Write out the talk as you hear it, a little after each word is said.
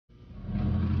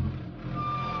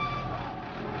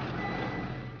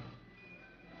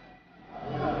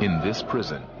In this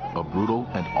prison, a brutal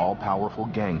and all-powerful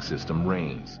gang system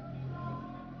reigns.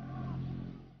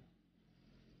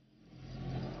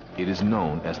 It is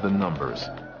known as the Numbers,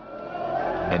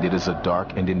 and it is a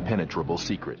dark and impenetrable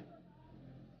secret.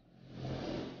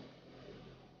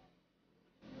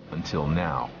 Until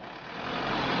now.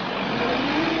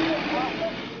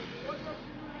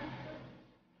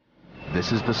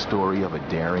 This is the story of a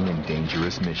daring and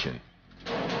dangerous mission.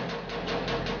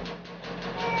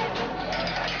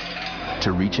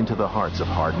 To reach into the hearts of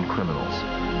hardened criminals,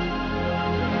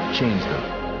 change them,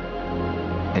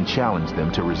 and challenge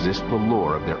them to resist the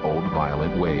lure of their old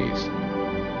violent ways.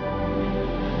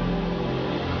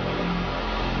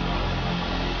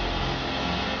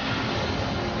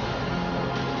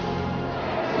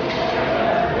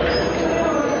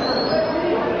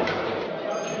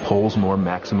 Pollsmoor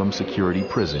Maximum Security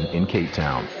Prison in Cape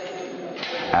Town.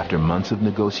 After months of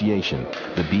negotiation,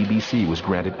 the BBC was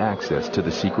granted access to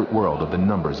the secret world of the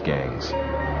Numbers gangs.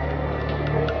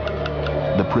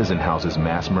 The prison houses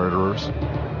mass murderers,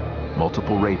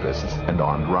 multiple rapists, and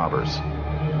armed robbers.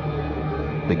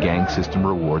 The gang system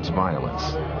rewards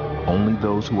violence. Only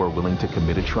those who are willing to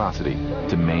commit atrocity,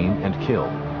 to maim and kill,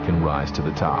 can rise to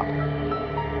the top.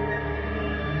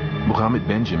 Mohammed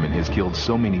Benjamin has killed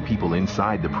so many people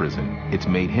inside the prison, it's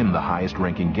made him the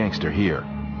highest-ranking gangster here.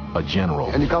 A general.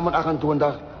 In the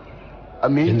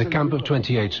camp of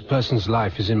 28, a person's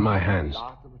life is in my hands.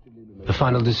 The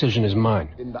final decision is mine.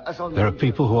 There are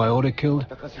people who I order killed,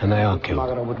 and they are killed.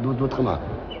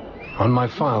 On my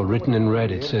file, written in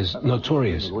red, it says,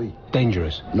 notorious,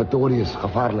 dangerous. Notorious,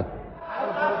 gevaarlijk.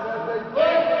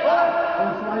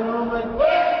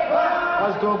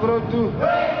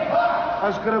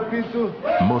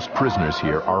 Most prisoners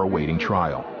here are awaiting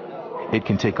trial. It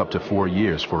can take up to 4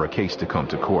 years for a case to come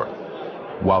to court.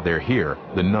 While they're here,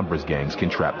 the Numbers gangs can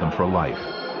trap them for life.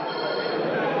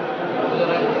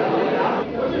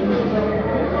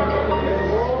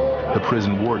 The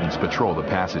prison wardens patrol the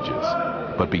passages,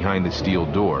 but behind the steel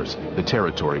doors, the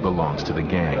territory belongs to the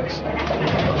gangs.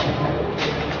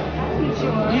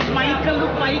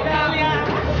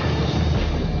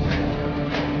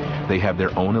 They have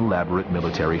their own elaborate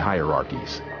military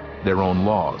hierarchies, their own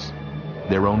laws,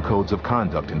 their own codes of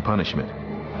conduct and punishment,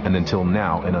 and until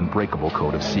now, an unbreakable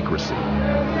code of secrecy.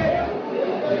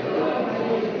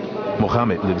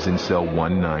 Mohammed lives in cell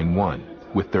 191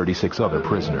 with 36 other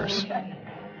prisoners.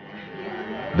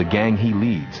 The gang he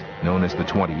leads, known as the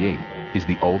 28, is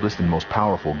the oldest and most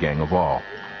powerful gang of all.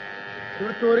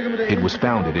 It was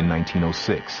founded in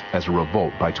 1906 as a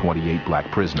revolt by 28 black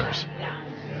prisoners.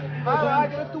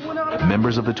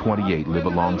 Members of the 28 live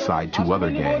alongside two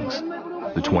other gangs,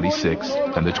 the 26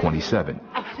 and the 27,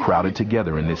 crowded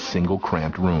together in this single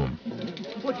cramped room.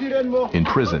 In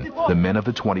prison, the men of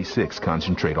the 26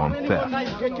 concentrate on theft.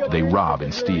 They rob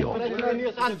and steal.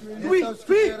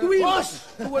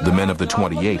 The men of the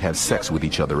 28 have sex with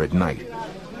each other at night.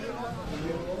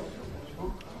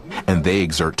 And they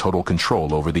exert total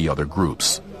control over the other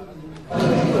groups.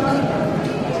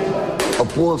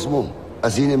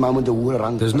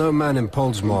 There's no man in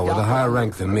Pollsmoor with a higher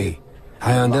rank than me.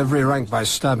 I earned every rank by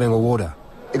stabbing a warder.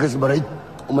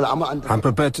 I'm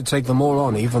prepared to take them all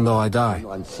on, even though I die.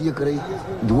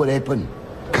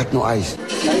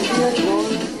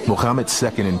 Mohammed's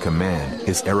second in command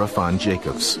is Arafan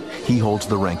Jacobs. He holds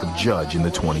the rank of judge in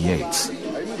the 28s.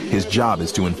 His job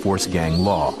is to enforce gang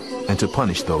law and to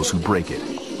punish those who break it.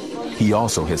 He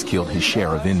also has killed his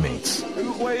share of inmates.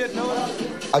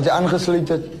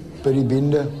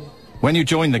 When you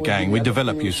join the gang, we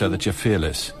develop you so that you're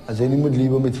fearless. A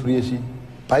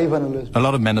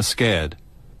lot of men are scared,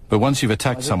 but once you've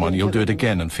attacked someone, you'll do it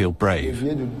again and feel brave.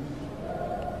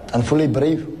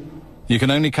 You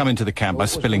can only come into the camp by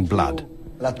spilling blood.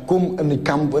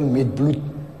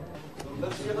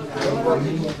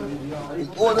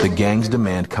 The gangs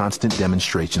demand constant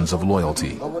demonstrations of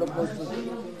loyalty.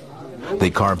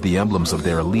 They carve the emblems of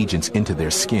their allegiance into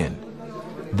their skin.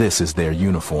 This is their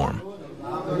uniform.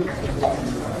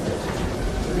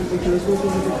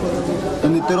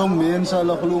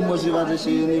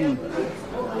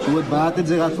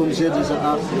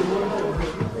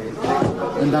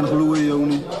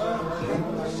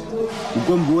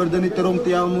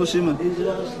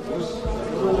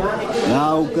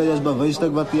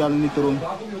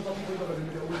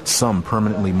 Some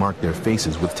permanently mark their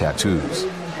faces with tattoos.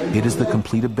 It is the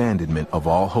complete abandonment of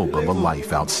all hope of a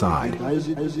life outside.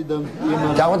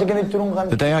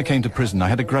 The day I came to prison, I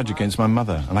had a grudge against my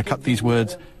mother, and I cut these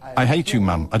words, "I hate you,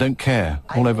 Mum, I don't care,"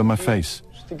 all over my face,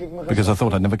 because I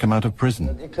thought I'd never come out of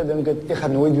prison.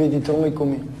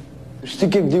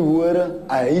 Stik ik die woorden,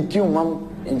 I hate you, Mum,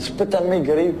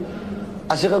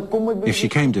 If she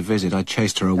came to visit, I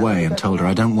chased her away and told her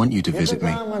I don't want you to visit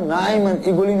me.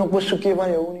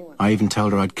 I even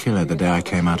told her I'd kill her the day I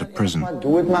came out of prison.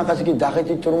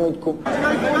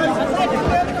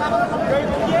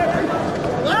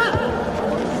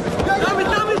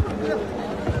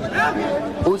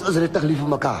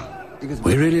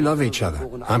 We really love each other.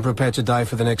 I'm prepared to die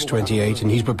for the next 28, and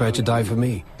he's prepared to die for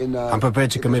me. I'm prepared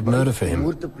to commit murder for him.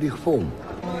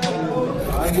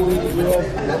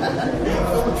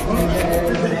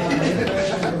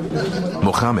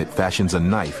 Mohammed fashions a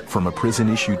knife from a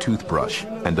prison-issue toothbrush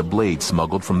and a blade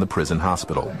smuggled from the prison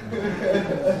hospital.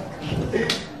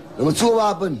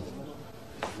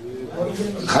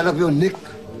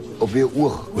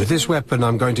 With this weapon,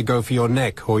 I'm going to go for your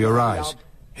neck or your eyes.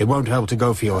 It won't help to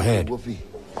go for your head.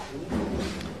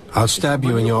 I'll stab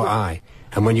you in your eye,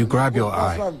 and when you grab your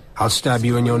eye, I'll stab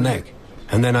you in your neck,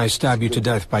 and then I stab you to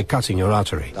death by cutting your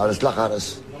artery.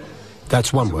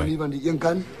 That's one way.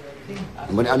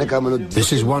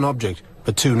 This is one object,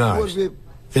 but two knives.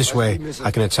 This way, I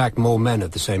can attack more men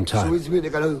at the same time.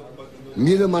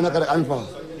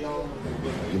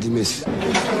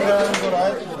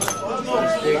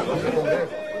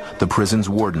 The prison's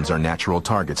wardens are natural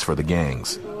targets for the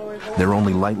gangs. They're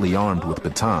only lightly armed with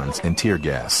batons and tear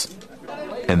gas.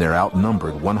 And they're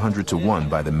outnumbered 100 to 1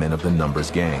 by the men of the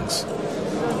numbers gangs.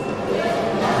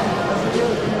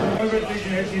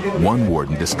 One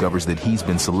warden discovers that he's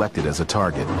been selected as a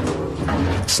target.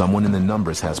 Someone in the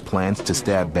numbers has plans to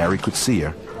stab Barry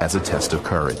Coetzee as a test of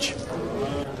courage.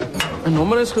 A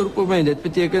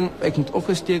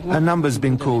number's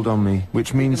been called on me,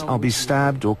 which means I'll be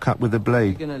stabbed or cut with a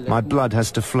blade. My blood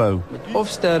has to flow.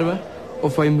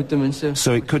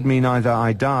 So it could mean either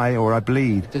I die or I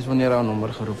bleed. There's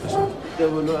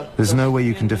no way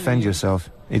you can defend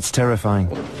yourself. It's terrifying.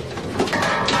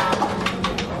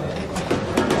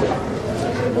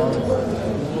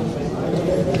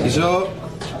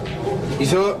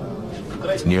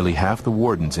 Nearly half the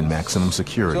wardens in maximum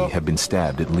security have been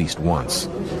stabbed at least once.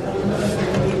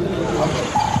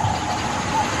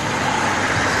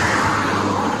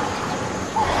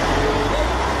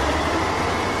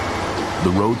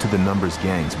 The road to the numbers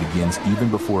gangs begins even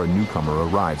before a newcomer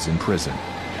arrives in prison,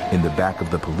 in the back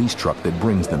of the police truck that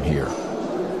brings them here.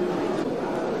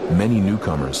 Many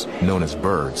newcomers, known as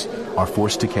birds, are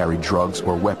forced to carry drugs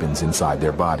or weapons inside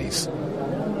their bodies.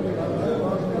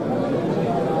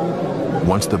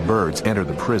 Once the birds enter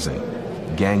the prison,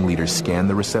 gang leaders scan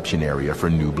the reception area for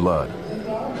new blood.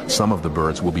 Some of the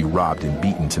birds will be robbed and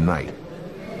beaten tonight.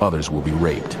 Others will be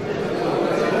raped.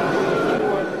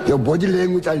 Your body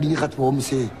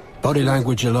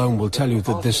language alone will tell you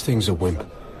that this thing's a wimp.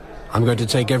 I'm going to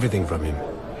take everything from him.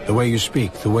 The way you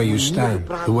speak, the way you stand,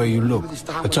 the way you look,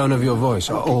 the tone of your voice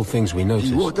are all things we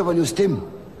notice.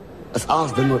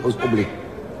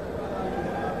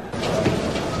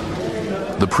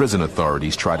 The prison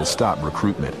authorities try to stop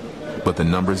recruitment, but the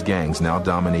numbers gangs now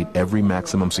dominate every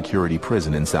maximum security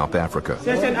prison in South Africa.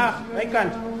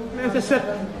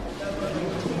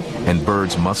 And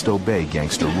birds must obey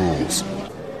gangster rules.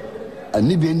 A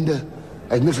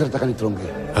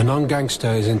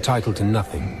non-gangster is entitled to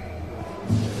nothing.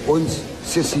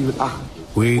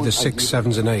 We, the 6,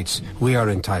 7s and 8s, we are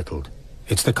entitled.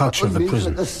 It's the culture of the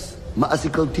prison.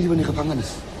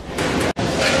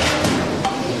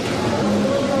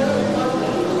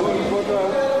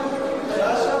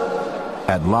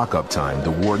 At lockup time,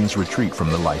 the wardens retreat from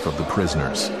the life of the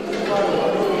prisoners.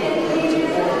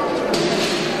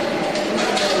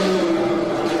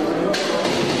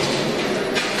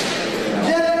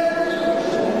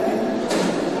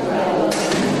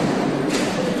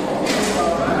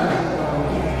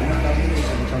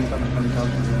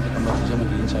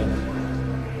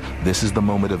 This is the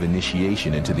moment of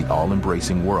initiation into the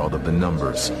all-embracing world of the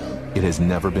numbers. It has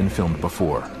never been filmed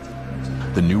before.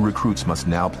 The new recruits must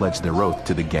now pledge their oath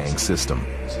to the gang system.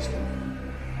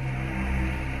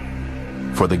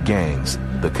 For the gangs,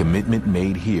 the commitment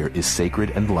made here is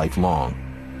sacred and lifelong.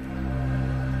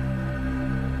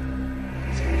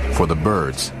 For the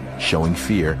birds, showing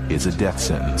fear is a death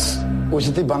sentence.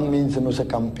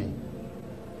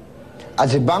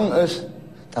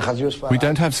 We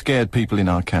don't have scared people in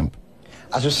our camp.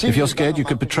 If you're scared, you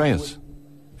could betray us.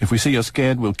 If we see you're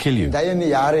scared, we'll kill you.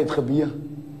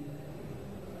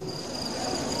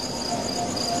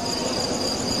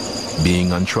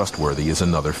 Being untrustworthy is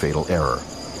another fatal error.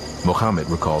 Mohammed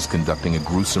recalls conducting a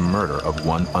gruesome murder of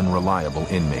one unreliable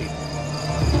inmate.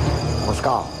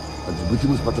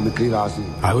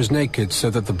 I was naked so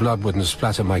that the blood wouldn't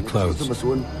splatter my clothes.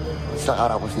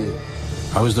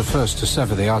 I was the first to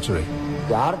sever the artery.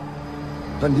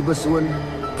 The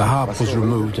harp was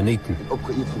removed and eaten.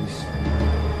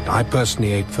 I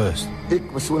personally ate first.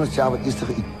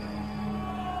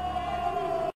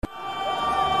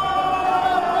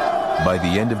 By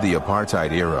the end of the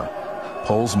apartheid era,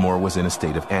 Pollsmoor was in a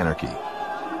state of anarchy.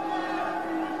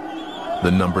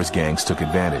 The numbers gangs took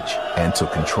advantage and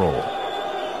took control.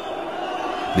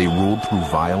 They ruled through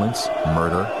violence,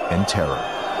 murder, and terror.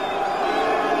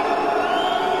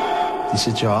 The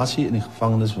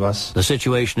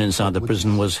situation inside the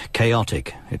prison was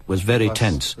chaotic. It was very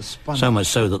tense, so much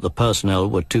so that the personnel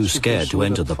were too scared to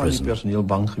enter the prison.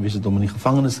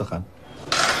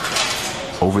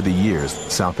 Over the years,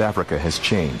 South Africa has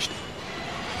changed.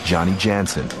 Johnny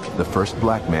Jansen, the first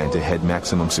black man to head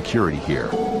maximum security here,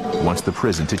 wants the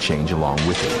prison to change along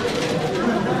with it.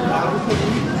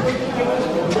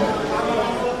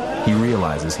 He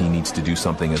realizes he needs to do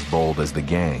something as bold as the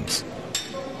gangs.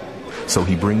 So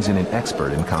he brings in an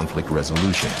expert in conflict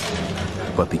resolution.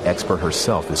 But the expert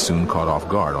herself is soon caught off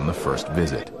guard on the first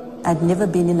visit. I'd never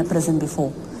been in a prison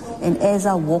before. And as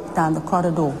I walked down the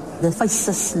corridor, the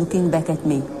faces looking back at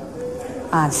me,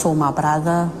 I saw my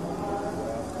brother,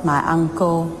 my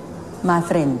uncle, my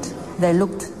friend. They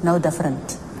looked no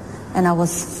different. And I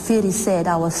was very sad.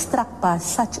 I was struck by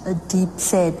such a deep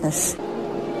sadness.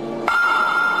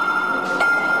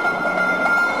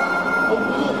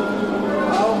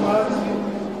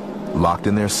 Locked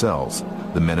in their cells,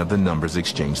 the men of the numbers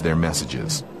exchange their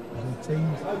messages.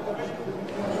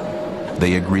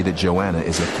 They agree that Joanna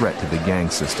is a threat to the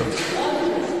gang system.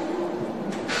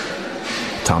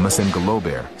 Thomas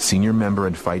Ngolobert, senior member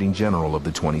and fighting general of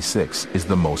the 26, is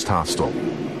the most hostile.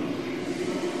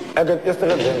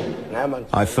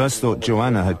 I first thought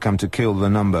Joanna had come to kill the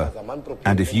number.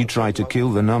 And if you try to kill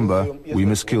the number, we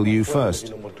must kill you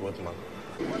first.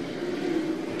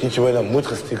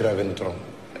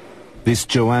 This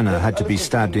Joanna had to be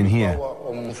stabbed in here.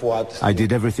 I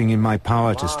did everything in my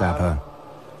power to stab her.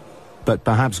 But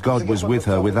perhaps God was with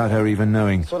her without her even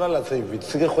knowing.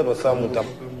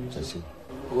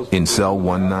 In cell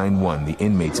 191, the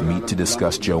inmates meet to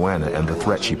discuss Joanna and the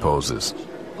threat she poses.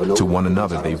 To one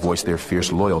another, they voice their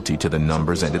fierce loyalty to the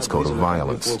numbers and its code of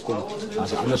violence.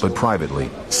 But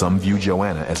privately, some view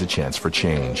Joanna as a chance for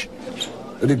change.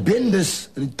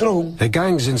 The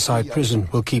gangs inside prison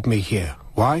will keep me here.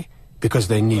 Why? Because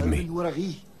they need me.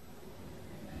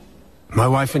 My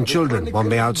wife and children want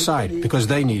me outside because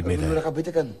they need me there.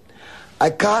 I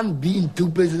can't be in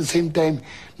two places at the same time.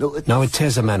 No, it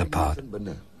tears a man apart.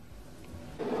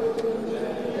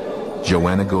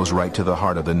 Joanna goes right to the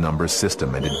heart of the numbers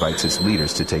system and invites its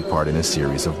leaders to take part in a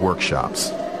series of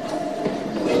workshops.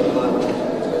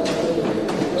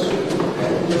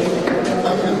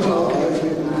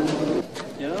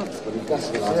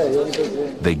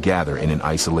 They gather in an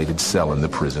isolated cell in the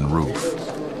prison roof.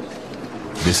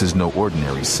 This is no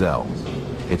ordinary cell.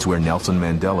 It's where Nelson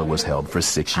Mandela was held for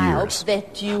 6 years.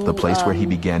 The place where he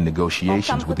began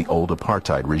negotiations with the old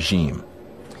apartheid regime.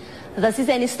 This is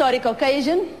an historic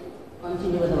occasion.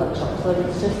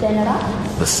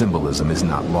 The symbolism is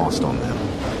not lost on them.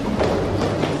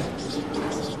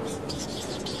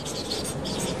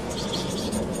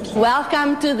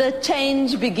 Welcome to the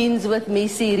Change Begins With Me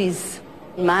series.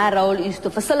 My role is to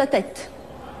facilitate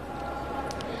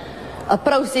a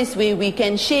process where we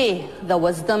can share the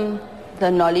wisdom, the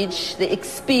knowledge, the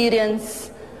experience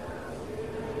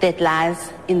that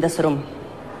lies in this room.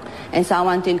 And so I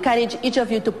want to encourage each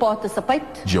of you to participate.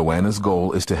 Joanna's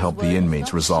goal is to help the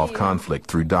inmates resolve conflict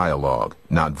through dialogue,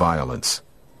 not violence.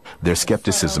 Their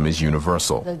skepticism is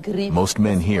universal. Most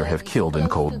men here have killed in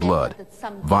cold blood.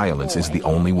 Violence is the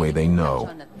only way they know.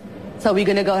 So we're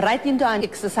going to go right into our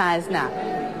exercise now.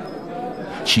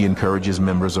 She encourages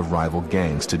members of rival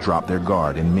gangs to drop their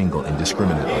guard and mingle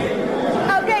indiscriminately.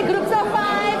 Okay, groups of 5.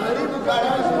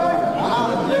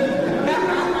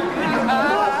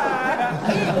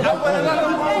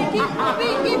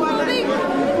 Keep moving.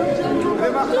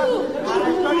 2.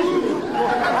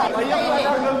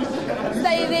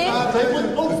 Stay there.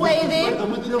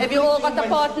 Have you all got a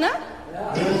partner?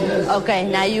 Okay,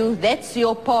 now that's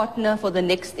your partner for the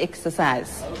next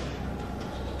exercise.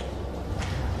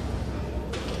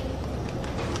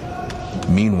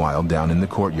 Meanwhile, down in the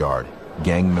courtyard,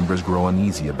 gang members grow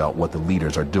uneasy about what the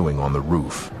leaders are doing on the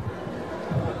roof.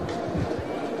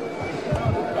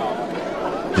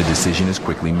 The decision is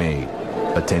quickly made.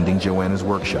 Attending Joanna's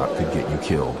workshop could get you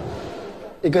killed.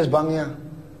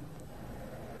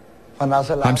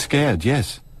 I'm scared,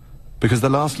 yes. Because the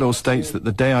last law states that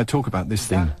the day I talk about this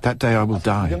thing, that day I will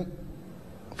die.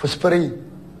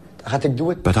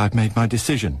 But I've made my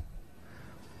decision.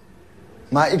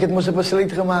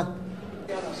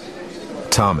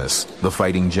 Thomas, the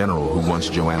fighting general who wants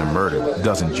Joanna murdered,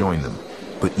 doesn't join them,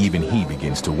 but even he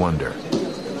begins to wonder.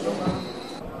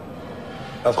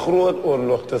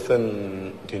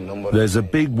 There's a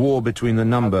big war between the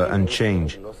number and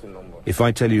change. If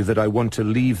I tell you that I want to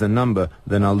leave the number,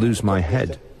 then I'll lose my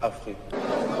head.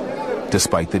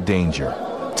 Despite the danger,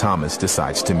 Thomas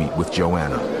decides to meet with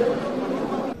Joanna.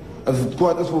 Als het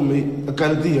kwaad is voor mij, ik kan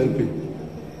het niet helpen.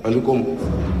 En ik kom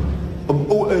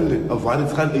op het einde, of waar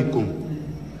het gaat uitkomen.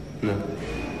 Nee.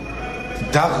 De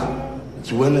dag,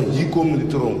 Joanna hier komt in de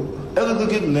troon. Elke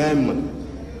keer nee man.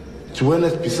 Joanna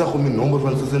is bezig om een nummer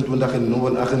van 26 en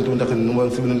nummer 28 en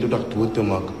nummer 27 dood te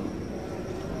maken.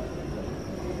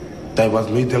 Dat was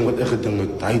mijn ding wat ik gedaan met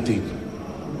die tijd.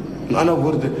 In andere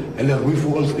woorden, hij roeit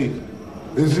voor ons uit.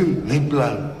 Is mijn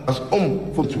plan. Als om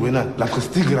voor Joanna laat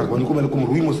gestigen raken, want ik kom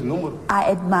roeien met zijn nummer. I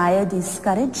admire this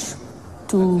courage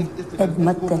to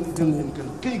admit that to me.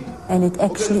 And it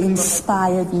actually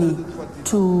inspired me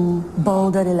to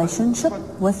build a relationship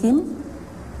with him.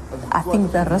 I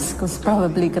think the risk was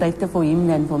probably greater for him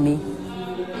than for me.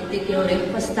 Ik jou recht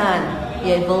verstaan.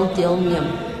 Jij wilt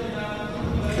deelnemen.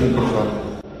 Geen programma.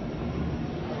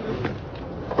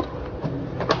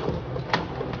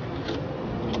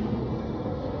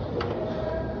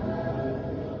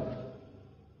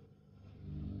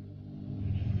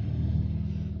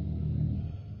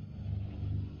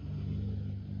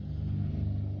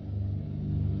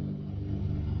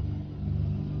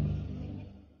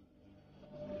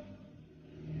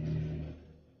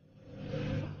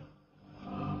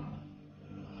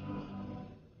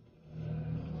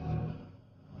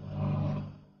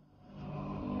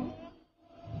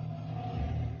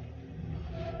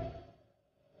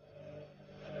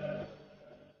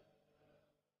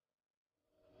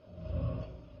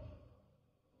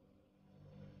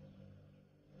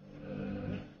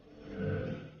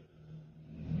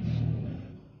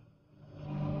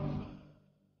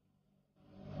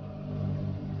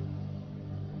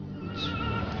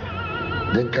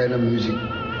 That kind of music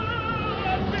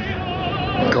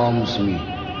calms me.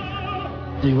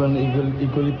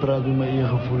 Ik wil niet praten met mijn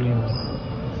eigen gevoelens.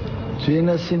 Zo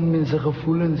je zin mensen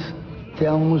gevoelens,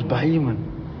 tel ons bij je man.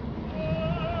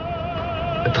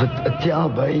 Het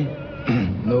tel bij.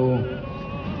 Nou,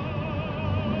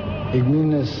 ik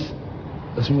meen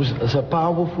als een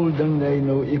powerful ding dat je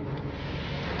nou,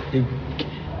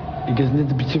 ik is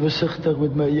net een beetje voorzichtig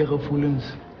met mijn eigen gevoelens.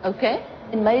 Oké.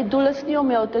 En mijn doel is niet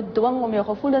om jou te dwingen om je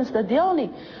gevoelens te delen nie.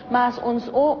 Maar als ons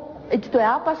ook to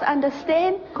help us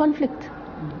understand conflict.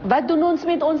 Wat doen ons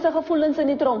met onze gevoelens in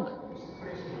die tronk?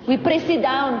 We press it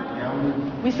down.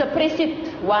 We suppress it.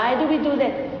 Why do we do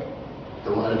that?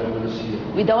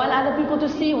 We don't want other people to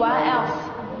see. Why else?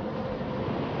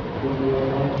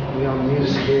 We are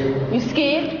scared. You're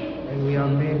scared? And we are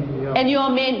men. And you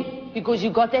are men. Because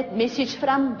you got that message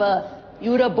from birth.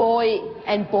 You're a boy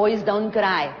and boys don't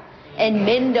cry. And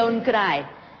men don't cry.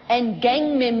 And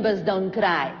gang members don't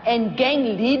cry. And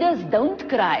gang leaders don't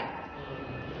cry.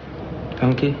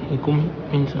 Dankie, ik kom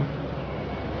mensen.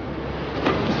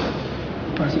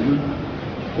 Pas je.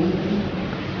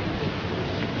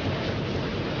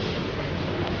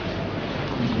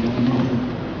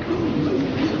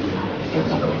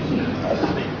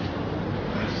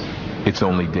 It's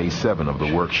only day 7 of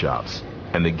the workshops,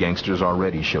 and the gangsters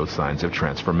already show signs of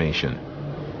transformation.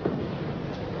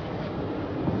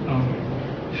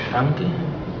 Dankie.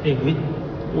 Ik weet,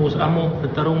 ons allemaal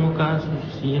vertrouwen elkaar,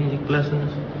 zoals zie je in die klassen.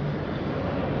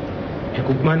 Ik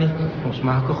ook maar niet, ons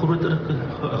maken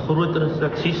grotere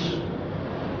succes.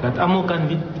 Dat allemaal kan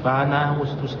weten waarna ons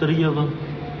toe streven.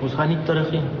 Ons gaan niet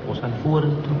terug in, ons gaan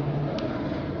vorentoe.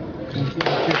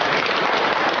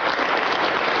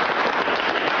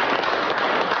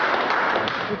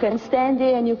 You can stand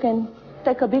there and you can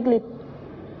take a big leap.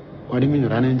 What do you mean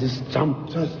run and just jump?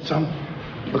 Just jump.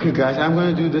 Okay guys, I'm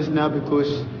going to do this now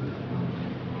because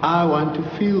I want to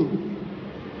feel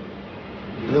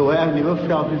the way I've never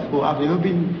felt before. I've never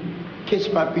been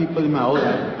kissed by people in my whole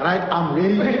life. Right? I'm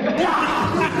ready.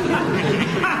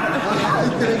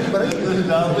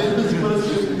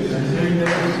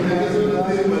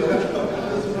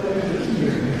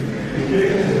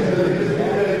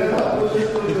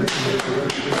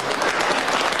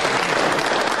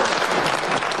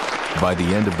 By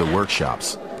the end of the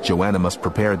workshops, Joanna must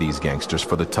prepare these gangsters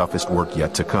for the toughest work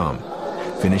yet to come,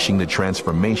 finishing the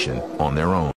transformation on their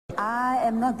own. I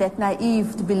am not that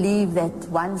naive to believe that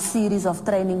one series of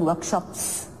training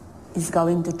workshops is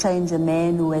going to change a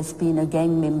man who has been a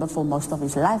gang member for most of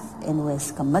his life and who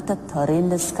has committed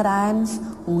horrendous crimes,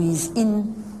 who is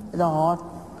in the heart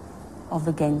of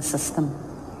the gang system.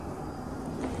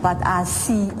 But I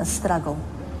see a struggle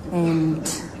And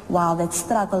while that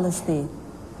struggle is there,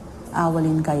 I will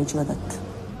engage with it.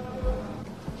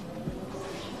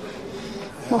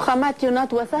 Muhammad, you're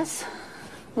not with us?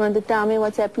 You want to tell me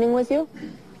what's happening with you?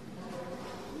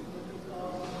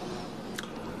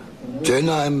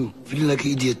 Joanna, I'm feeling like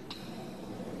an idiot.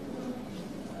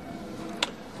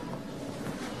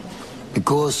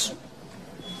 Because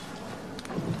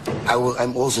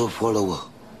I'm also a follower.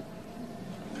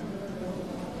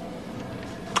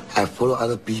 I follow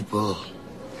other people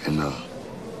and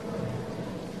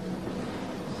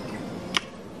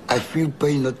I feel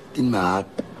pain not in my heart,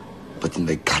 but in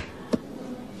my gut.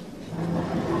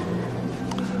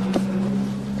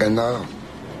 And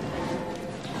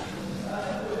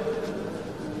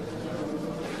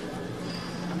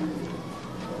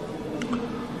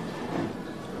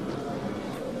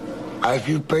I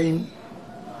feel pain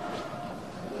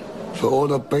for all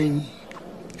the pain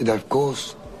that I've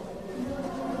caused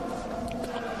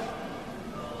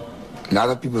in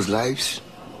other people's lives,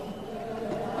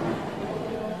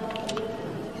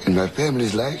 in my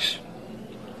family's lives,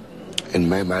 and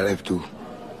my life too.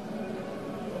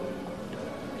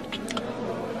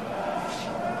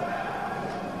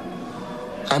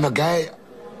 I'm a guy,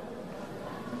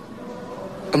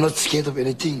 I'm not scared of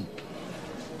anything.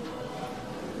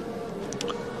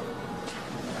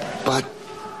 But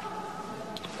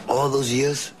all those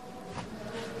years,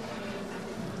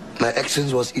 my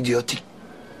actions was idiotic.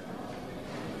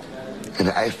 And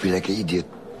I feel like an idiot.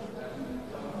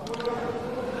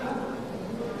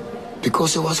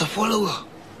 Because I was a follower.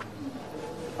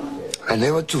 I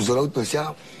never chose the road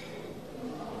myself.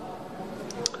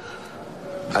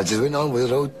 I just went on with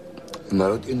the road, and my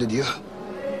road ended here.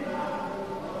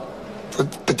 For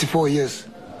 34 years,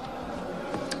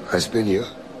 I spent here.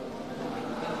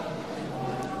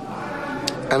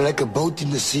 I'm like a boat in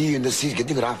the sea, and the sea is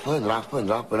getting rougher and rougher and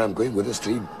rougher, and I'm going with the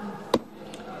stream.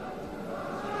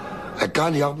 I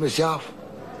can't help myself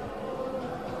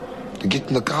to get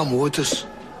in the calm waters.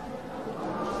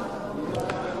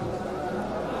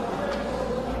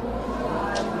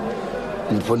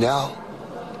 And for now,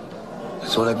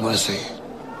 that's all I'm going to say.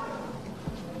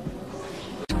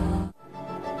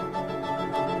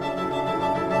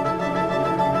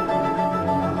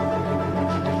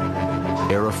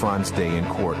 Arafan's day in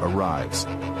court arrives.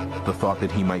 The thought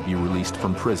that he might be released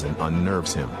from prison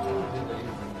unnerves him.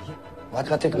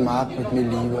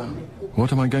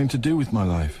 What am I going to do with my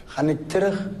life?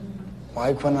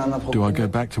 Do I go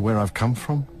back to where I've come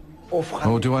from?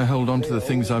 Or do I hold on to the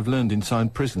things I've learned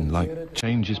inside prison, like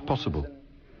change is possible?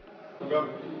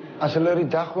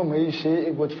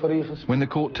 When the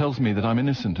court tells me that I'm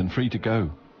innocent and free to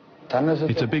go,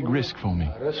 it's a big risk for me.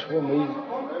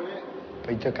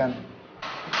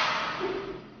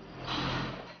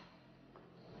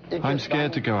 I'm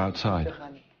scared to go outside.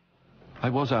 I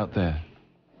was out there,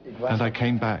 and I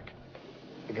came back.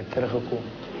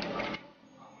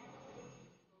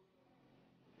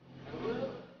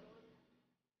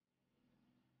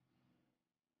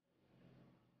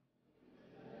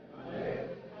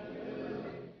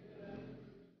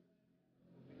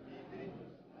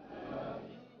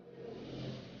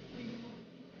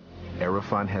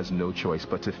 Arafan has no choice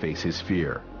but to face his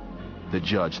fear. The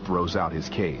judge throws out his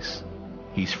case.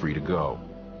 He's free to go.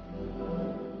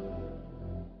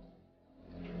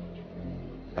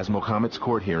 As Mohammed's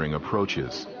court hearing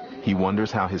approaches, he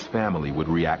wonders how his family would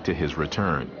react to his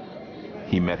return.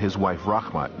 He met his wife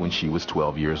Rahmat when she was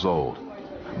 12 years old.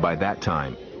 By that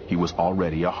time, he was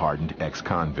already a hardened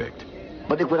ex-convict.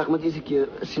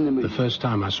 The first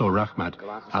time I saw Rahmat,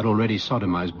 I'd already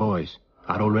sodomized boys.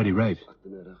 I'd already raped.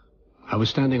 I was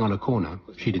standing on a corner.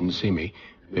 She didn't see me.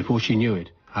 Before she knew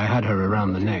it, I had her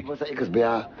around the neck.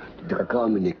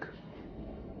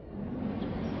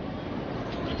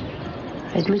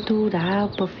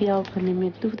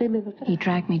 He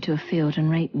dragged me to a field and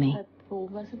raped me. For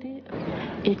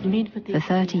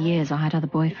 30 years I had other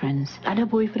boyfriends.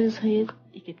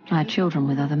 I had children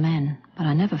with other men, but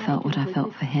I never felt what I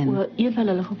felt for him.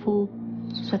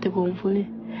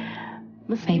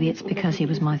 Maybe it's because he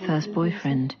was my first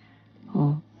boyfriend.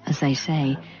 Or, as they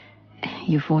say,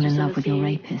 you fall in love with your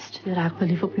rapist.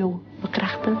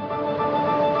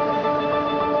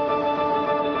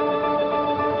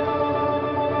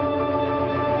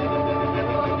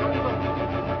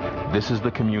 This is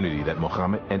the community that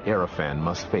Mohammed and Arafan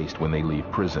must face when they leave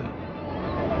prison.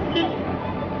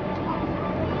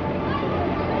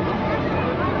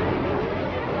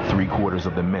 Three-quarters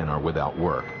of the men are without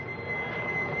work.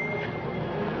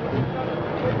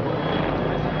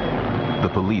 The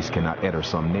police cannot enter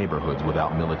some neighborhoods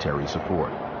without military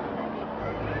support.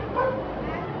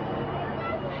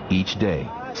 Each day,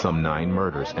 Some 9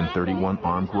 murders and 31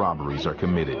 armed robberies are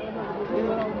committed.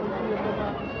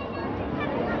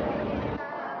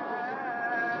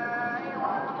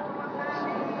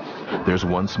 There's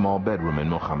one small bedroom in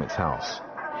Mohammed's house.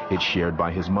 It's shared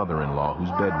by his mother-in-law,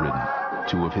 who's bedridden,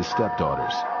 2 of his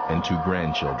stepdaughters, and 2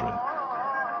 grandchildren.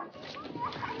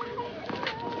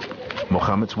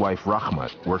 Mohammed's wife,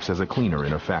 Rahmat, works as a cleaner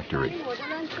in a factory.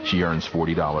 She earns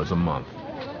 $40 a month.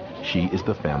 She is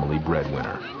the family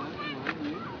breadwinner.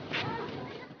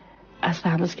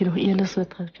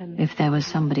 If there was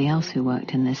somebody else who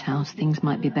worked in this house, things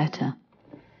might be better.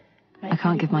 I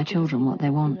can't give my children what they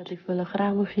want.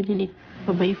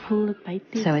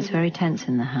 So it's very tense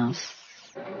in the house.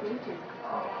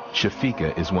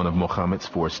 Shafiqa is one of Mohammed's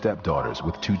 4 stepdaughters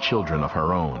with 2 children of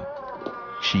her own.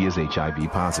 She is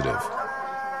HIV positive.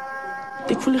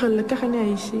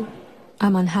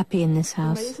 I'm unhappy in this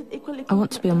house. I want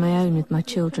to be on my own with my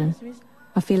children.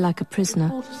 I feel like a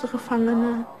prisoner.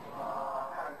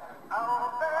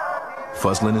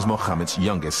 Fazlin is Mohammed's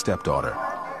youngest stepdaughter.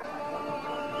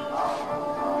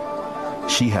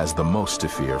 She has the most to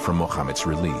fear from Mohammed's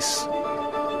release.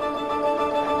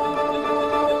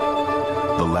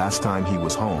 The last time he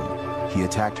was home, he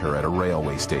attacked her at a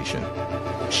railway station.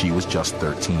 She was just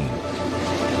 13.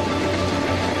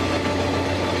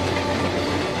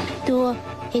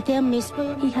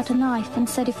 He had a knife and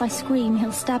said if I scream,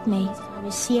 he'll stab me.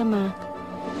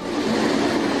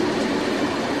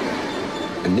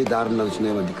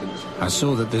 I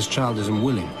saw that this child isn't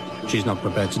willing. She's not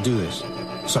prepared to do this.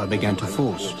 So I began to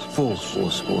force.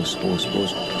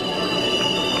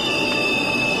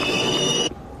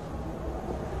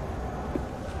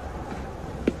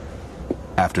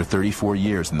 After 34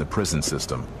 years in the prison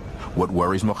system, what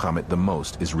worries Mohammed the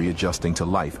most is readjusting to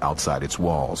life outside its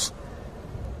walls.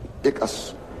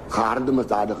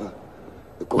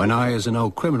 When I, as an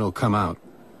old criminal, come out,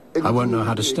 I won't know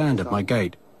how to stand at my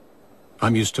gate.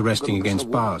 I'm used to resting against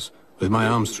bars, with my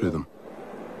arms through them.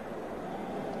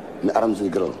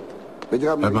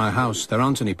 At my house, there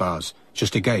aren't any bars,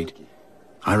 just a gate.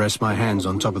 I rest my hands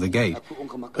on top of the gate,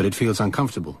 but it feels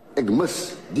uncomfortable.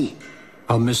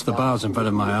 I'll miss the bars in front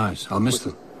of my eyes. I'll miss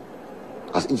them.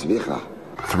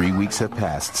 3 weeks have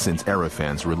passed since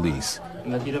Arafan's release,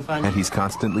 and he's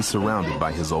constantly surrounded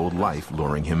by his old life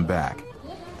luring him back.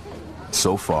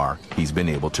 So far, he's been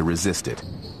able to resist it.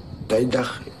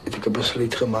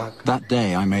 That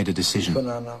day, I made a decision.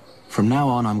 From now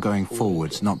on, I'm going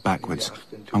forwards, not backwards.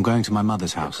 I'm going to my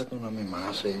mother's house.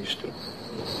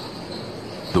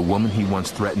 The woman he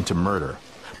once threatened to murder,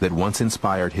 that once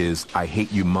inspired his "I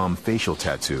hate you, Mom" facial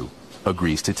tattoo,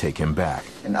 agrees to take him back.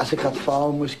 En as ek gaat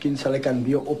val, miskien sal ek kan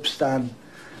weer opstaan.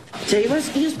 Sy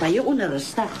was eers baie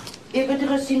onrustig. Ek het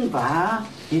gesien waar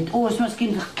het ons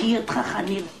miskien verkeerd gegaan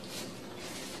nie.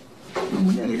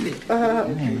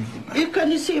 Ek kan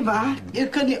nie sê waar,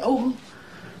 ek kan nie ou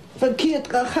verkeerd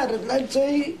gegaan het, laat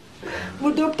sy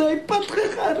moet op die pad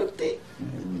gegaan het.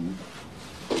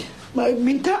 Maar ek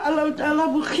minta Allah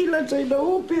begin dat sy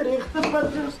nou op die regte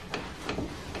pad is.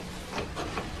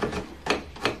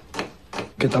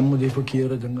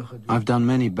 I've done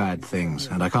many bad things,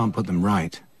 and I can't put them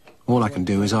right. All I can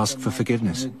do is ask for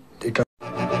forgiveness.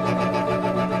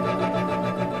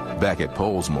 Back at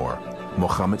Pollsmoor,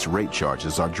 Mohammed's rape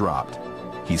charges are dropped.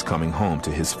 He's coming home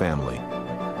to his family.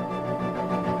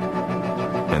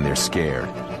 And they're scared.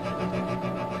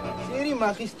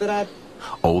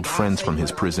 Old friends from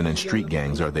his prison and street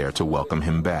gangs are there to welcome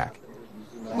him back.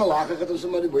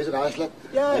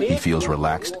 He feels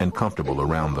relaxed and comfortable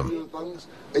around them.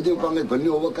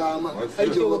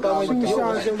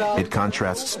 It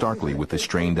contrasts starkly with the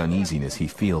strained uneasiness he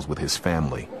feels with his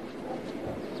family.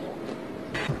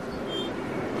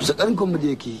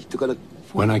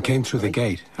 When I came through the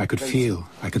gate, I could feel,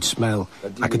 I could smell,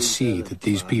 I could see that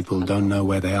these people don't know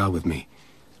where they are with me.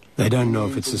 They don't know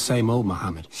if it's the same old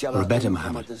Muhammad or a better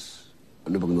Muhammad.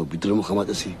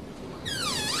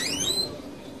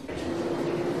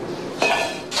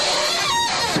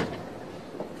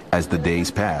 As the days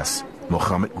pass,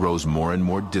 Mohammed grows more and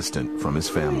more distant from his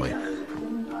family.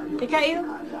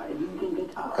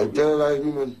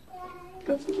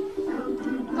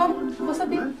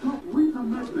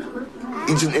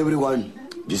 Each and everyone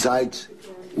decides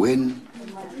when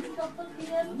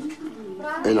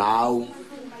and how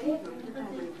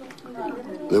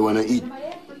they want to eat.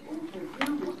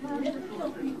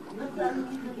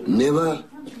 Never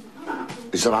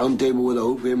is a round table with the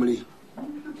whole family.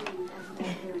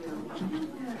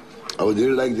 I would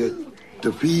really like that,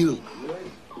 to feel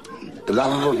the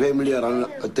love of a family around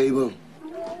a table.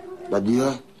 But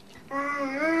yeah,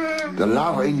 the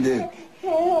love ain't there.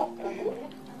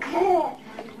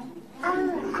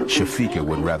 Shafiqa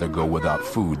would rather go without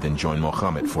food than join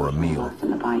Mohammed for a meal.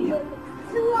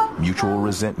 Mutual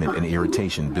resentment and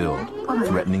irritation build,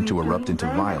 threatening to erupt into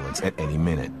violence at any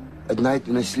minute. At night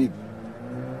when I sleep,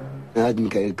 I heard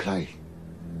Mikhail cry,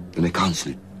 and I can't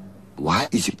sleep. Why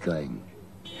is he crying?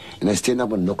 And I stand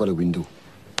up and knock on the window.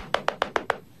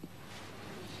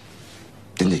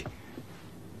 Then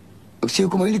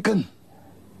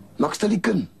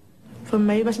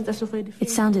It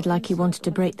sounded like he wanted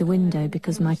to break the window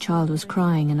because my child was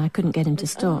crying and I couldn't get him to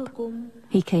stop.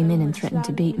 He came in and threatened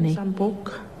to beat me.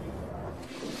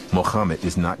 Mohammed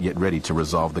is not yet ready to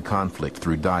resolve the conflict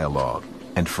through dialogue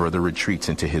and further retreats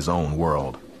into his own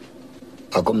world.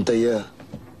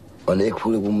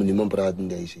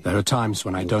 There are times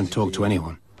when I don't talk to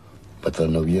anyone.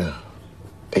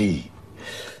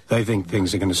 They think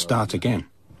things are going to start again.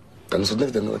 But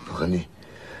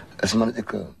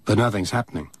nothing's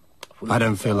happening. I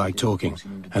don't feel like talking,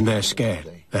 and they're scared.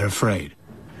 They're afraid.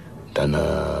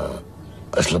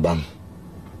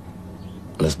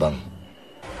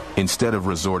 Instead of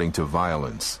resorting to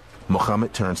violence,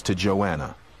 Mohammed turns to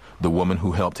Joanna, the woman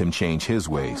who helped him change his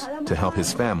ways, to help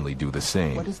his family do the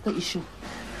same. What is the issue?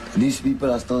 These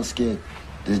people are still scared.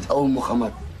 There's old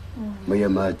Muhammad,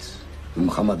 Muhammad,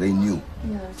 Muhammad they knew.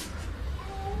 Yes.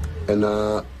 And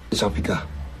Shafiqa.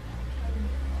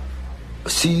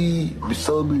 She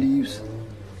still believes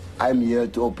I'm here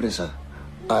to oppress her.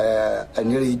 I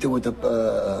nearly hit her with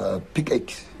a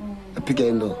pickaxe, a pick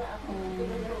handle.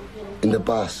 In the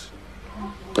past.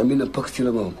 I mean, een pak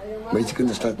stil man. Mensen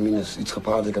kunnen staat minus iets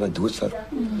gevaarlijk aan het doodstad.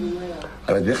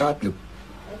 En het weggaat loop.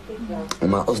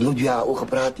 Maar alsnog ja ook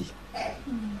gepraat.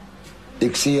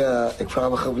 Ik vraag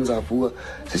me gevoelens aan voor.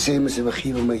 Ze zeggen me ze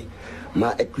vergeven mij,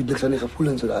 maar ik weet niks van die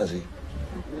gevoelens zoals ze.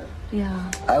 Ja.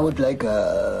 I would like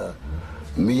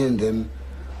me and them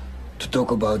to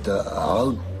talk about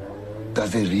how does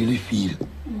they really feel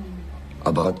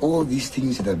about all these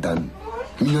things that I've done.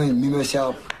 Me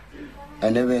myself. I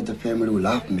never had a family who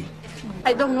loved me. Ik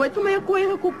heb nog nooit voor mijn kooi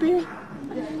gekopieerd.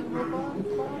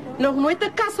 Nog nooit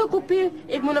de kast gekopieerd.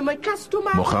 Ik moet naar mijn kast toe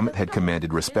maken. Mohammed had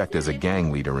commanded respect as a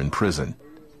gang leader in prison.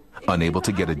 Unable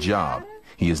to get a job,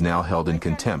 he is now held in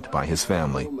contempt by his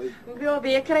family.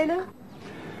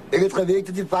 Ik heb gewerkt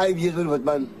tot hij 5 jaar wil wat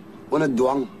man. Onder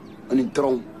dwang, in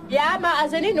tronk. Ja, maar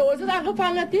als hij niet nooit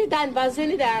aangevangen had, dan was hij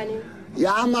niet daar niet.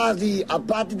 Ja, maar die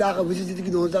aparte dagen wist ik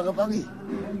niet nooit aangevangen.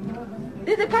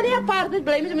 Dit kan niet apart, dit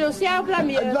blijven ze met onszelf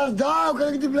blameren. Het was daar, hoe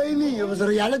kan ik niet blamen? Het was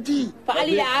reality. Voor al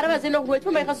die jaren was hij nog nooit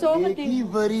voor mij gezorgd.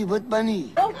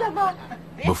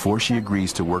 Before she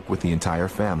agrees to work with the entire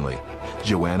family,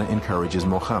 Joanna encourages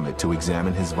Mohammed to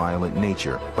examine his violent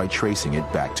nature by tracing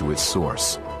it back to its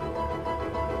source.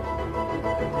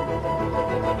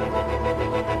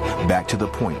 Back to the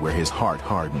point where his heart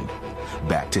hardened.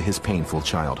 Back to his painful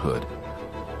childhood.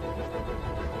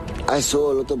 I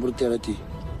saw a lot of brutality.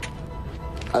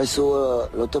 I saw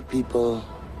a lot of people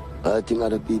hurting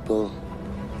other people.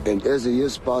 And as the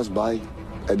years passed by,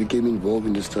 I became involved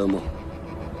in this turmoil.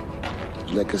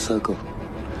 Like a circle.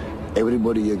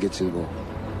 Everybody here gets involved.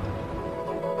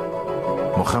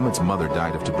 Mohammed's mother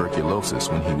died of tuberculosis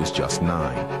when he was just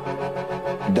 9.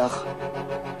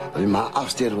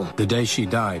 The day she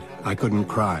died, I couldn't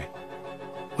cry.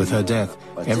 With her death,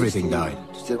 everything died.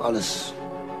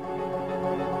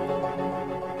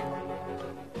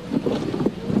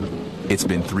 It's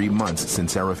been 3 months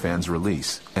since Arafan's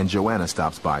release, and Joanna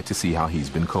stops by to see how he's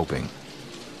been coping.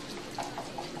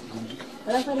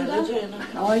 Hello, Farida.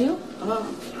 How are you?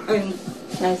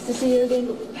 Nice to see you again.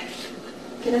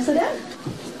 Can I sit down?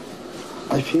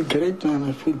 I feel great, man.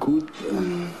 I feel good.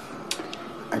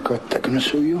 I'm going to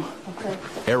show you. Okay.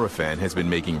 Arafan has been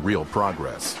making real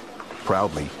progress.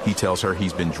 Proudly, he tells her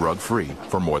he's been drug-free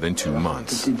for more than 2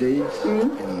 months. 50 days.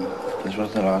 And this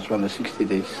was the last one, the 60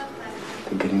 days.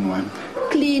 The green one.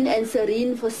 Clean and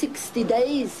serene for 60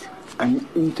 days. I'm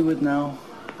into it now.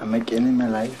 I'm again in my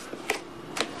life.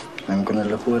 I'm going to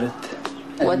live with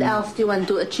it. What else do you want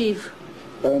to achieve?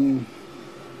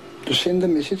 To send the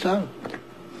message out.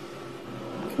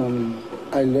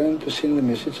 I learned to send the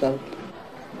message out.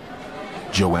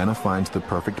 Joanna finds the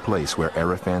perfect place where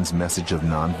Arafan's message of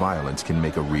non-violence can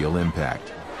make a real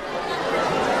impact.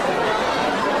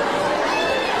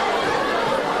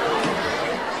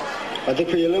 Wat ik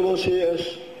voor jullie wil zeggen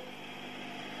is,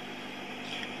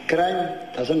 crime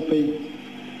doesn't pay.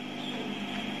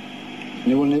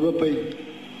 You will never pay.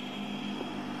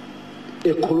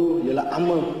 Ik geloof jullie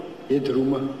allemaal het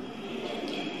roemen.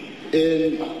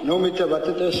 En no matter wat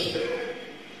het is,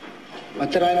 maar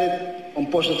try net om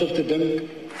positief te denken.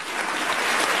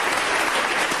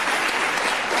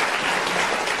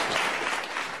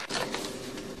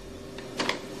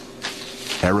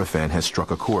 Arafan has struck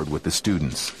a chord with the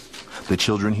students. The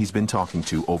children he's been talking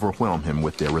to overwhelm him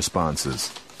with their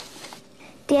responses.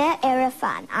 Dear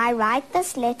Arafan, I write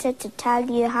this letter to tell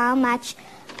you how much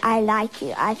I like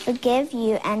you. I forgive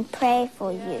you and pray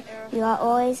for you. You are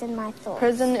always in my thoughts.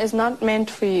 Prison is not meant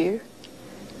for you.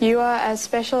 You are as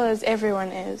special as everyone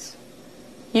is.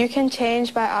 You can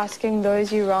change by asking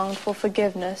those you wronged for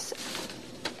forgiveness.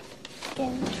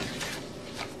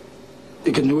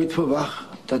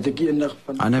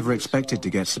 I never expected to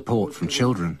get support from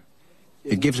children.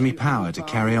 It gives me power to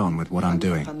carry on with what I'm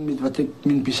doing.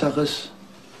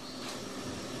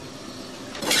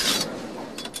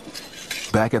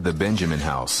 Back at the Benjamin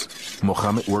house,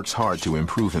 Mohammed works hard to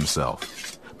improve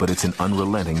himself, but it's an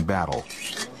unrelenting battle.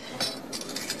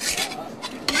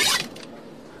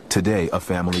 Today, a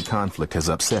family conflict has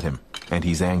upset him, and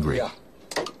he's angry.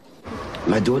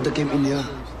 My daughter came in here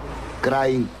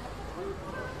crying,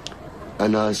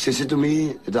 and she said to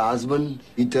me, the husband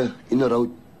hit her in the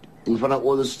road in front of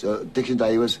all those taxi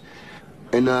drivers.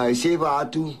 And I say vir haar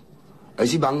toe, hy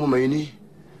is nie bang vir my nie.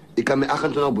 Ek kan my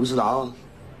 28 broers haal.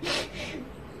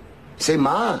 Sê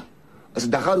ma, as 'n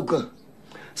daggaroeke.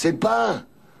 Sê pa,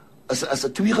 as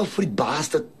 'n twee gefriet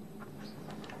bastard.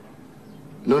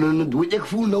 No, doe ek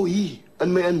voel nou hier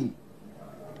in my in.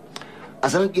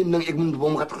 As ek een ding ek moet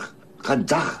bom gaan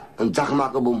dag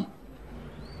maak op hom.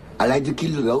 I like to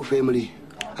kill the whole family.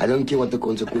 I don't care what the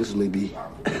consequences may be.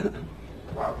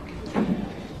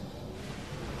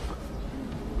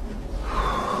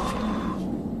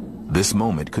 This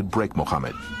moment could break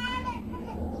Mohammed.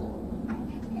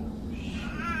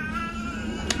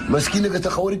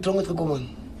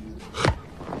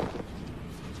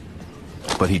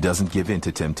 But he doesn't give in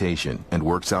to temptation and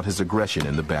works out his aggression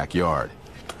in the backyard.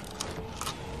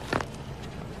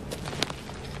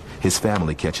 His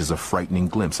family catches a frightening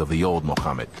glimpse of the old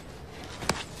Mohammed.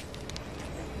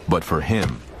 But for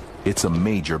him, it's a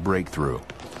major breakthrough.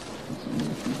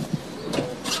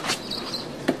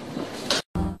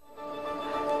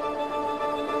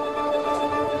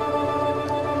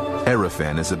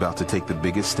 Arafan is about to take the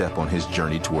biggest step on his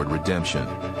journey toward redemption.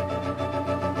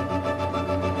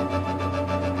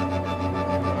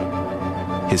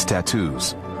 His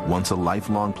tattoos, once a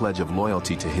lifelong pledge of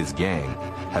loyalty to his gang,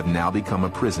 have now become a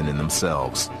prison in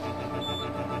themselves.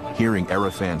 Hearing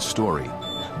Arafan's story,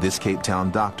 this Cape Town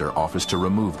doctor offers to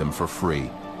remove them for free.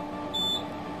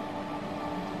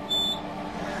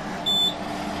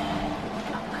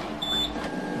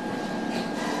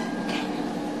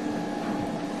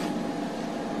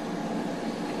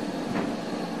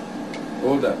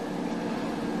 Hold up.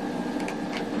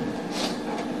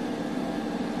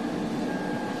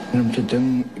 Om te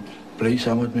ding, ek bly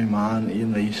saam met my ma in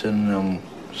een huis en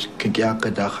kyk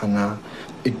elke dag na.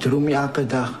 Ek droom elke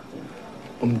dag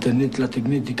om te net laat ek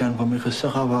net die kant van my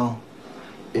gesig afhaal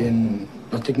en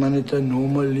dat ek maar net 'n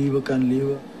normaal lewe kan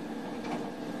lewe.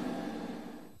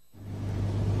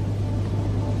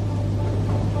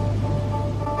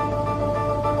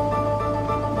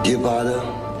 Dear Father,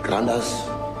 grant us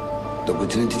the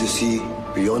opportunity to see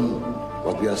beyond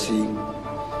what we are seeing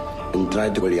and try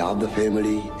to help the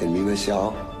family and me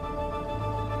myself.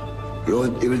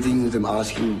 Lord, everything that I'm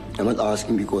asking, I'm not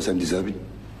asking because I'm deserving,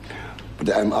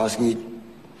 but I'm asking it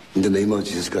in the name of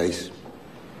Jesus Christ.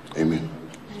 Amen.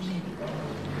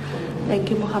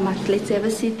 Thank you, Muhammad. Let's have a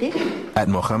seat there. At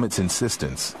Mohammed's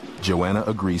insistence, Joanna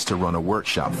agrees to run a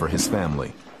workshop for his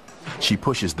family. She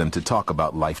pushes them to talk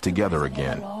about life together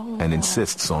again and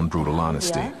insists on brutal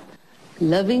honesty. Yeah.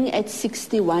 Living at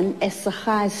 61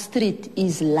 Essachai Street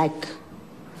is like...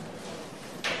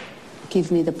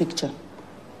 Give me the picture.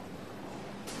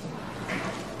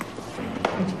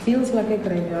 It feels like a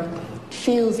graveyard.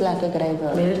 Feels like a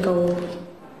graveyard. Let it go.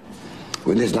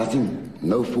 When there's nothing,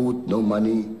 no food, no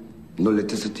money, no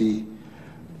electricity,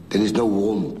 then there's no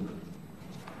warmth.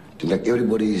 Then like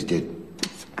everybody is dead.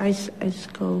 It's ice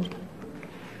cold.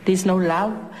 There's no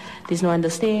love, there's no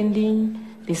understanding,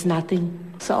 there's nothing.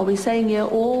 So are we saying here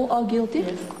all are guilty?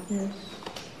 Yes.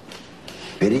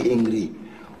 Very angry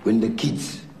when the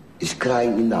kids is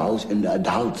crying in the house and the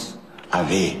adults are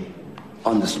there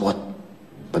on the spot,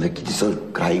 but the kids is still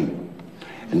crying.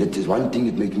 And that is one thing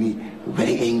that makes me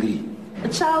very angry. A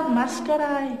child must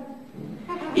cry,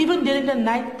 even during the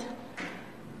night.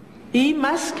 He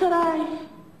must cry.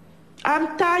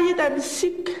 I'm tired, I'm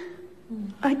sick.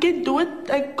 I can't do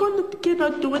it. I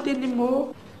cannot do it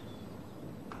anymore.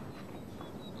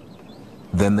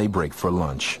 Then they break for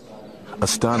lunch.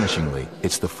 Astonishingly,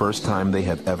 it's the first time they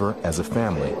have ever, as a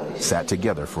family, sat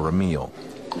together for a meal.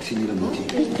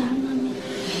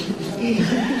 You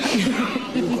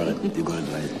got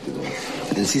it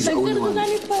right. And she's the only one.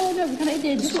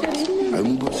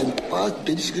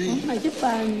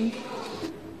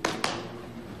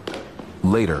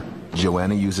 Later,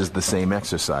 Joanna uses the same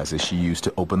exercises she used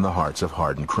to open the hearts of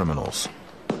hardened criminals.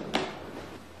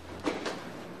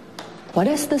 What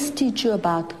does this teach you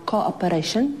about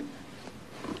cooperation?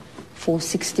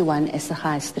 461 Esser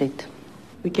High Street.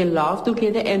 We can laugh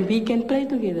together and we can play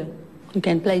together. We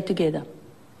can play together.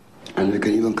 And we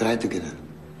can even cry together.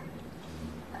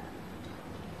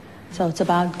 So it's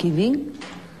about giving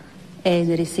and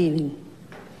receiving.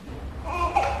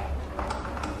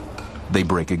 They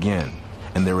break again,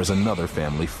 and there is another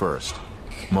family first.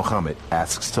 Mohammed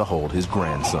asks to hold his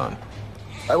grandson.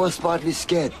 I was partly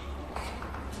scared.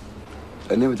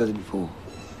 I never done it before.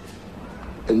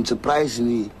 And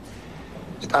surprisingly,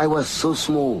 that I was so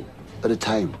small at the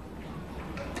time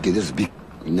to get this big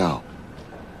now.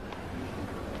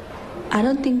 I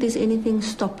don't think there's anything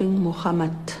stopping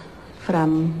Muhammad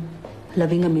from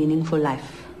living a meaningful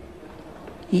life.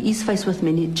 He is faced with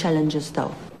many challenges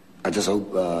though. I just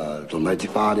hope the Almighty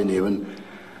Father in heaven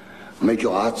make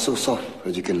your heart so soft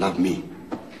that you can love me,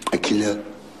 a killer,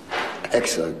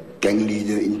 ex-gang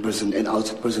leader in prison and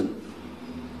outside prison.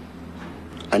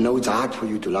 I know it's hard for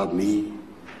you to love me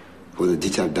for the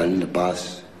deeds I've done in the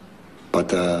past, but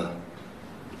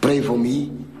pray for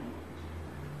me.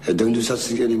 Don't do such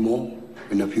things anymore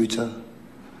in the future.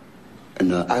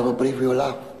 And I will pray for your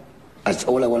love. That's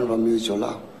all I want from you is your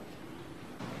love.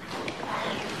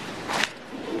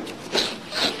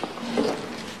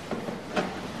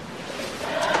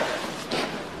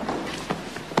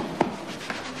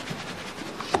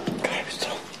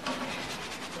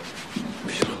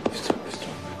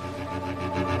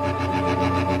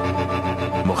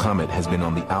 Mohammed has been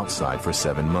on the outside for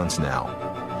 7 months now,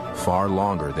 far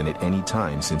longer than at any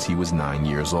time since he was 9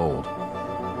 years old.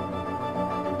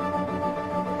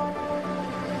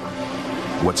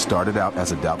 What started out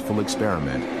as a doubtful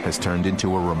experiment has turned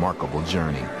into a remarkable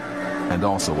journey, and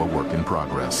also a work in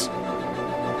progress.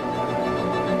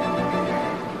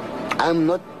 I'm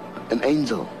not an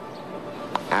angel.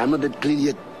 I'm not that clean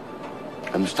yet.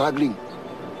 I'm struggling.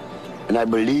 And I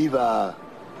believe I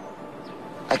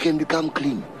can become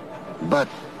clean. But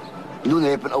it won't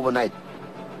happen overnight.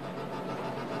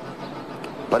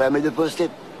 But I made the first step.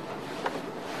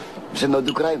 I said no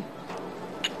to crime.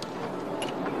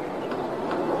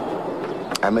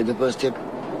 I made the first step.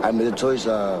 I made the choice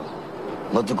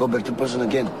not to go back to prison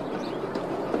again.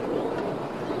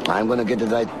 I'm gonna get it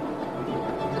right.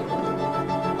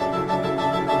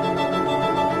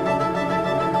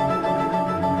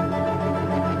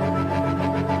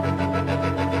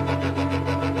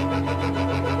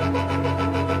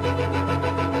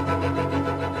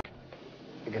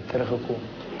 Ik heb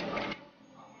teruggekomen.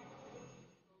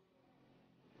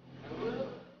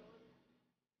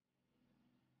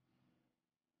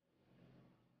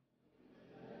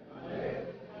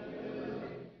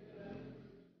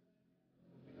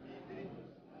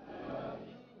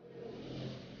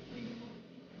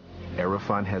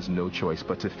 Arafan has no choice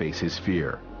but to face his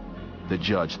fear. The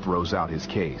judge throws out his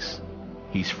case.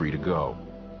 He's free to go.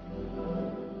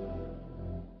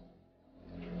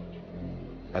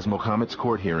 As Mohammed's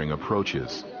court hearing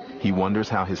approaches, he wonders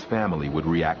how his family would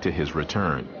react to his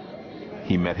return.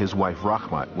 He met his wife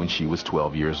Rahmat when she was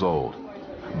 12 years old.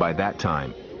 By that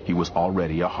time, he was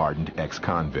already a hardened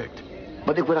ex-convict.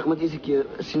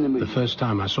 The first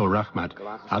time I saw Rahmat,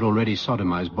 I'd already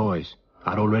sodomized boys.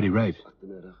 I'd already raped.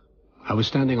 I was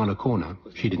standing on a corner.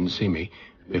 She didn't see me.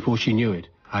 Before she knew it,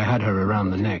 I had her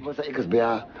around the neck.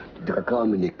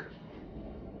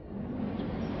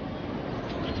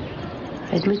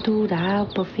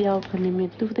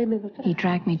 He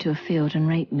dragged me to a field and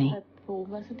raped me. For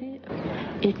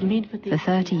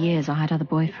 30 years I had other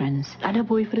boyfriends.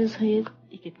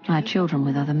 I had children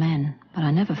with other men, but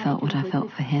I never felt what I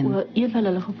felt for him.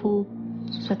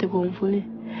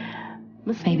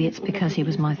 Maybe it's because he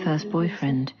was my first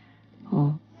boyfriend.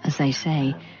 Or, as they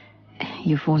say,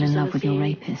 you fall in love with your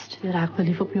rapist.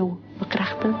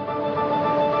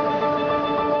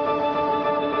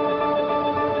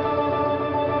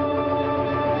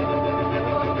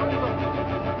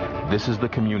 This is the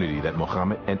community that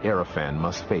Mohammed and Arafan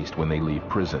must face when they leave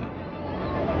prison.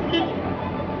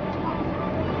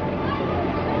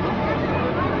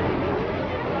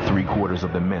 Three-quarters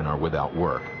of the men are without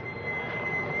work.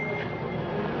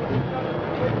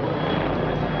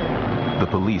 The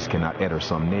police cannot enter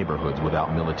some neighborhoods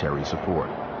without military support.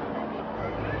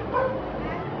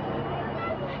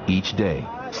 Each day,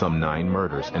 some 9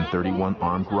 murders and 31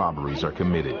 armed robberies are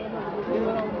committed.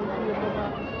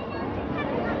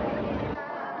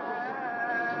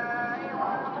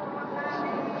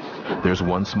 There's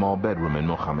one small bedroom in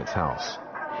Mohammed's house.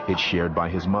 It's shared by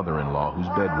his mother-in-law, who's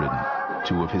bedridden,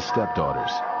 2 of his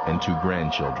stepdaughters, and 2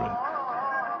 grandchildren.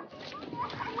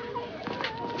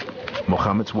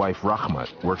 Mohammed's wife, Rahmat,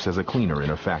 works as a cleaner in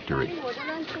a factory.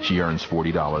 She earns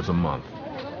 $40 a month.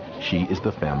 She is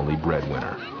the family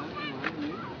breadwinner.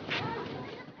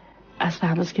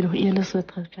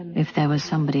 If there was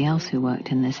somebody else who worked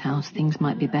in this house, things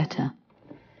might be better.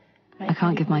 I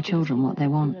can't give my children what they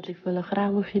want.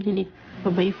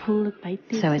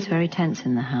 So it's very tense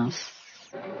in the house.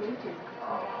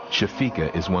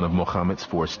 Shafiqa is one of Mohammed's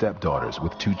 4 stepdaughters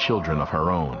with 2 children of her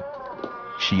own.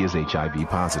 She is HIV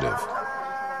positive.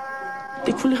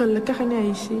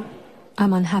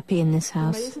 I'm unhappy in this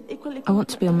house. I want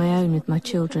to be on my own with my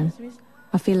children.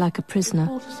 I feel like a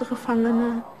prisoner.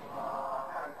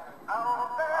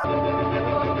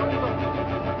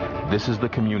 This is the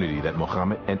community that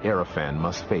Mohammed and Arafan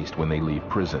must face when they leave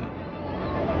prison.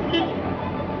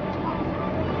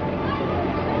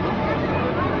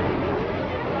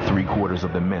 Three-quarters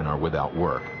of the men are without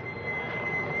work.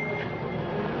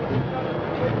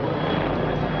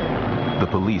 The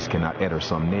police cannot enter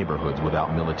some neighborhoods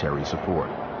without military support.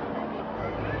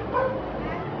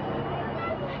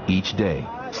 Each day,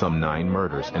 some 9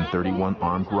 murders and 31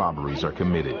 armed robberies are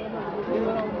committed.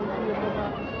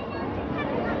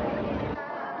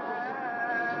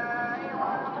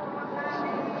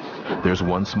 There's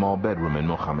one small bedroom in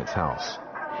Mohammed's house.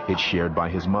 It's shared by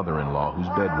his mother-in-law, who's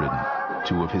bedridden,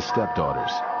 2 of his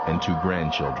stepdaughters, and 2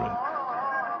 grandchildren.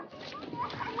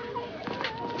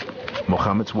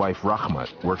 Mohammed's wife, Rahmat,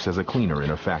 works as a cleaner in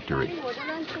a factory.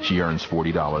 She earns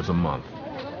 $40 a month.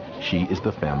 She is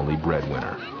the family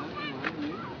breadwinner.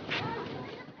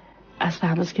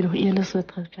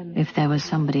 If there was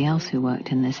somebody else who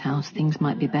worked in this house, things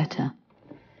might be better.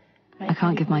 I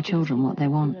can't give my children what they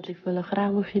want.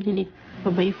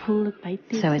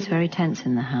 So it's very tense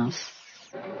in the house.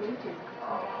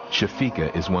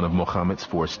 Shafiqa is one of Mohammed's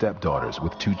 4 stepdaughters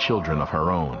with 2 children of her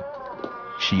own.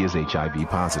 She is HIV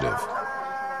positive.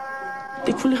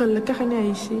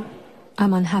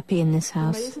 I'm unhappy in this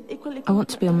house. I want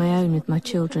to be on my own with my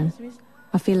children.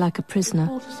 I feel like a prisoner.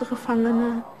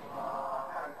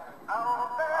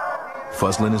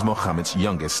 Fazlin is Mohammed's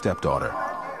youngest stepdaughter.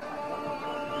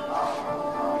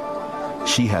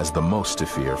 She has the most to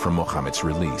fear from Mohammed's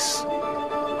release.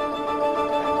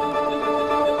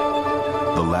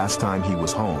 The last time he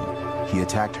was home, he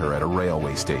attacked her at a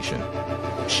railway station.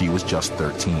 She was just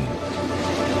 13.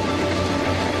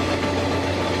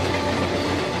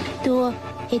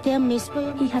 He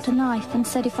had a knife and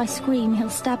said if I scream, he'll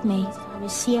stab me.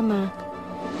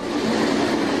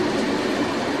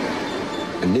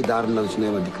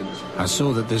 I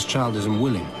saw that this child isn't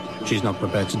willing. She's not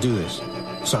prepared to do this.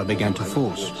 So I began to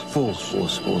force.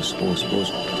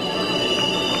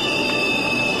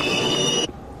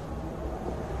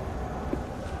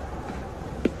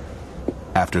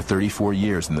 After 34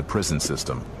 years in the prison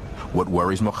system, what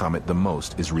worries Mohammed the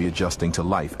most is readjusting to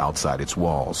life outside its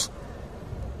walls.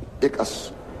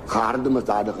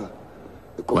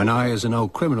 When I, as an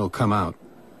old criminal, come out,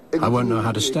 I won't know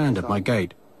how to stand at my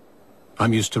gate.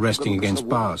 I'm used to resting against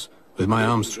bars, with my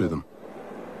arms through them.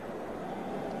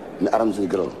 At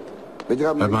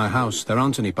my house, there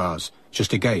aren't any bars,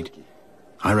 just a gate.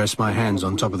 I rest my hands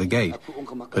on top of the gate,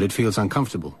 but it feels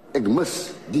uncomfortable.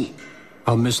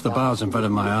 I'll miss the bars in front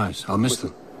of my eyes. I'll miss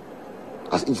them.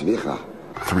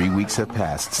 3 weeks have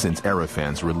passed since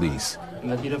Arafan's release,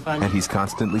 and he's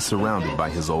constantly surrounded by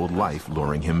his old life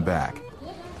luring him back.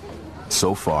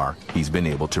 So far, he's been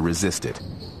able to resist it.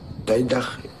 That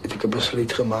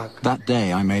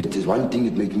day I made... It is one thing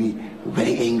that makes me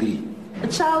very angry. A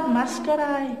child must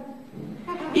cry.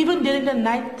 Even during the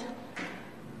night.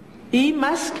 He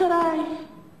must cry.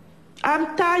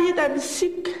 I'm tired, I'm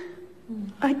sick.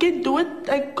 I can't do it.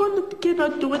 I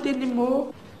cannot do it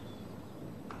anymore.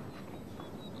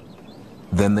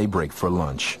 Then they break for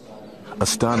lunch.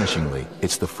 Astonishingly,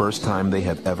 it's the first time they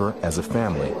have ever, as a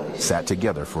family, sat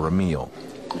together for a meal.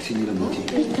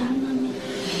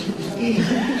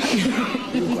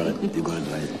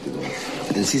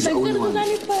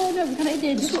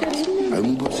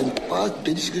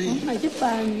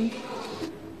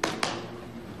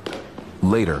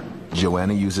 Later,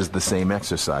 Joanna uses the same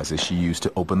exercises she used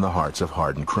to open the hearts of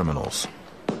hardened criminals.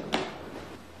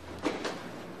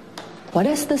 What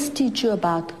does this teach you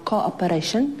about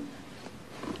cooperation?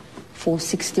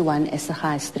 461 Esser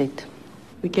High Street.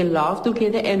 We can laugh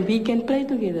together and we can play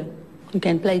together. We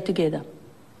can play together.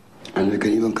 And we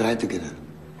can even cry together.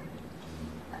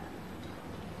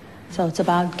 So it's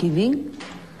about giving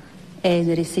and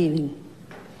receiving.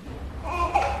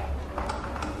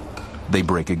 They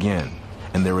break again,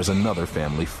 and there is another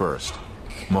family first.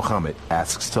 Mohammed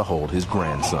asks to hold his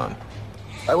grandson.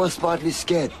 I was partly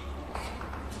scared.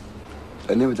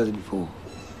 I never done it before.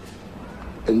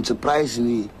 And it surprised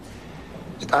me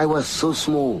that I was so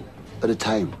small at the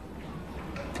time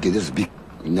to get this big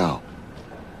now.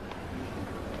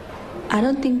 I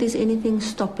don't think there's anything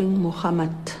stopping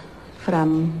Muhammad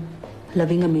from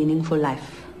living a meaningful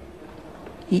life.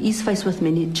 He is faced with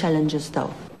many challenges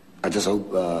though. I just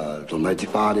hope the Almighty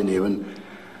Father in heaven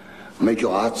make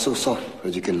your heart so soft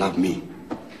that you can love me,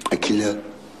 a killer,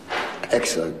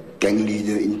 ex-gang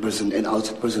leader in prison and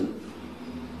outside prison.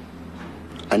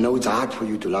 I know it's hard for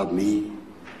you to love me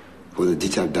for the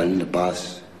deeds I've done in the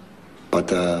past, but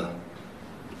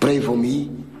pray for me.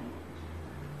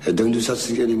 Don't do such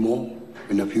things anymore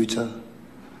in the future.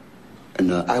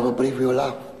 And I will pray for your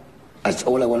love. That's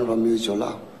all I want from you is your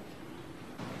love.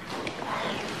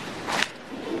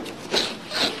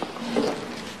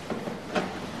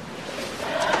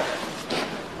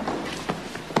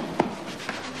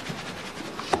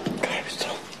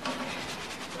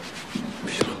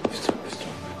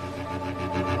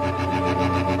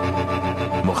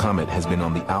 Mohammed has been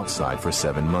on the outside for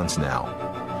 7 months now,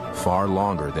 far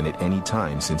longer than at any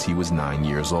time since he was 9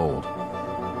 years old.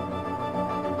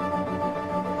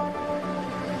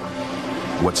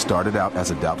 What started out as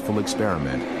a doubtful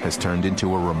experiment has turned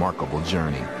into a remarkable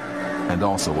journey, and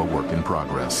also a work in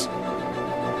progress.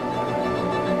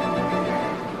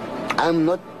 I'm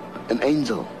not an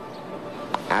angel.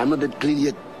 I'm not that clean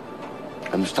yet.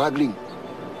 I'm struggling.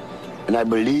 And I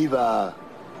believe I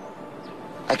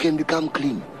can become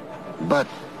clean. But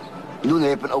it won't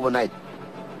happen overnight.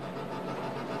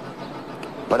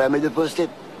 But I made the first step.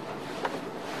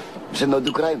 Say no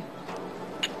to crime.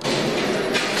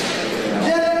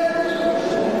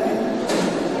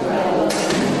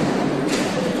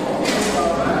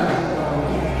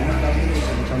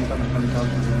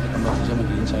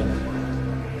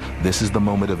 This is the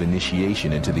moment of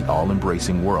initiation into the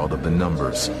all-embracing world of the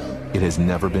numbers. It has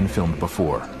never been filmed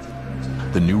before.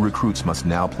 The new recruits must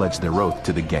now pledge their oath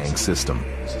to the gang system.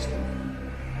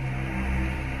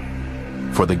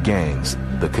 For the gangs,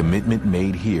 the commitment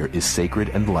made here is sacred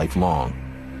and lifelong.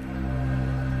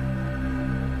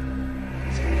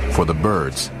 For the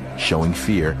birds, showing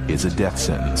fear is a death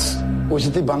sentence.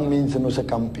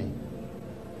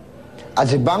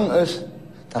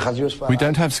 We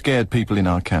don't have scared people in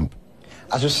our camp.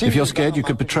 If you're scared, you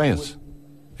could betray us.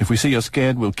 If we see you're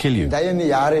scared, we'll kill you.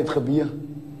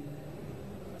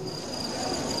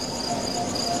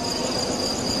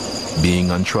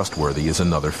 Being untrustworthy is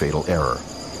another fatal error.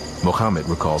 Mohammed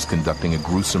recalls conducting a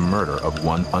gruesome murder of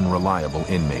one unreliable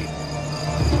inmate.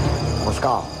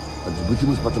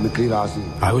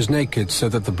 I was naked so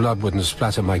that the blood wouldn't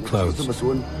splatter my clothes.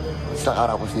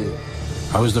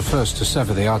 I was the first to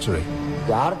sever the artery.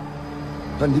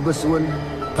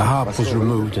 The harp was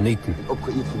removed and eaten.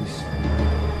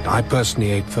 I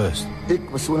personally ate first.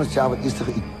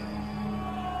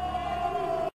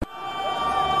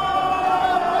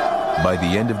 By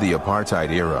the end of the apartheid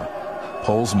era,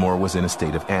 Pollsmoor was in a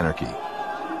state of anarchy.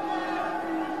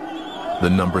 The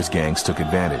numbers gangs took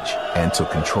advantage and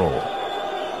took control.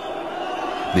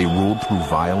 They ruled through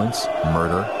violence,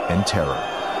 murder, and terror.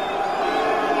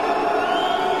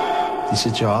 The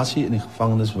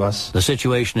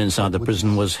situation inside the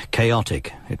prison was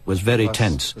chaotic. It was very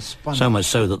tense, so much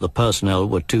so that the personnel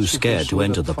were too scared to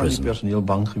enter the prison.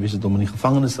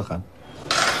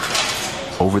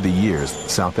 Over the years,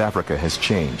 South Africa has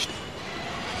changed.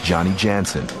 Johnny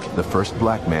Jansen, the first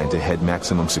black man to head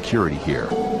maximum security here,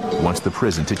 wants the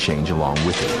prison to change along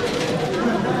with it.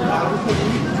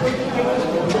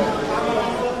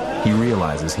 He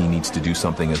realizes he needs to do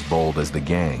something as bold as the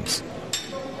gangs.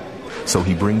 So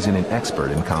he brings in an expert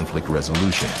in conflict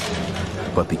resolution.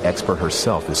 But the expert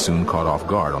herself is soon caught off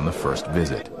guard on the first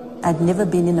visit. I'd never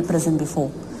been in a prison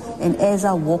before. And as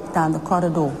I walked down the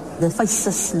corridor, the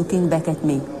faces looking back at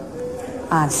me,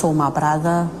 I saw my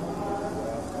brother,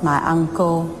 my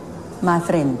uncle, my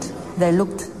friend. They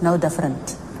looked no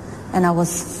different. And I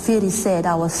was very sad.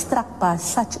 I was struck by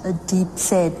such a deep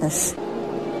sadness.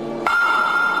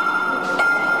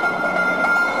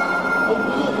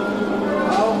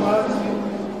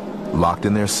 Locked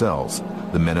in their cells,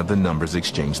 the men of the numbers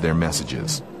exchange their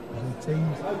messages.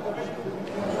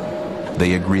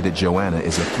 They agree that Joanna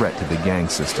is a threat to the gang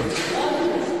system.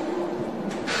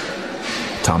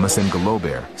 Thomas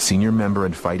Ngolobert, senior member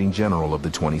and fighting general of the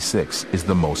 26, is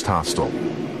the most hostile.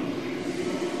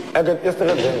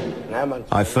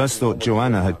 I first thought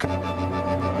Joanna had...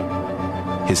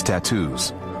 His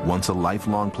tattoos, once a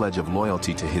lifelong pledge of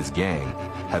loyalty to his gang,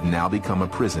 have now become a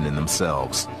prison in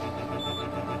themselves.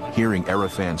 Hearing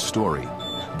Erafan's story,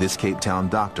 this Cape Town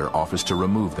doctor offers to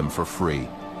remove them for free.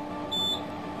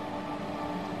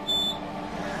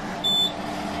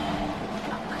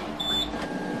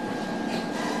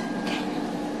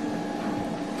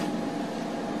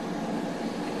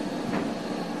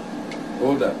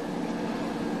 Hold up.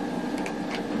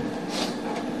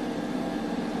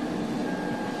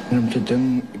 Om te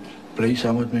ding, ek bly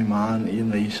saam met my ma in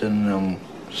een huis en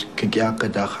kyk elke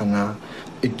dag na.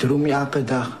 Ek droom elke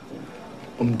dag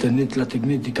om te net laat ek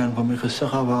net die kant van my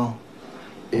gesig afhaal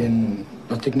en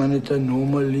dat ek maar net 'n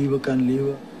normaal lewe kan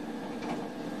lewe.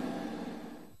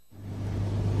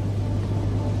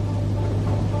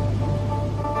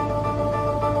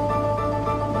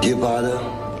 Dear Father,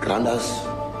 grant us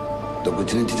the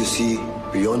opportunity to see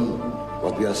beyond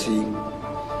what we are seeing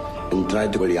and try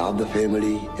to help the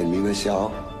family and me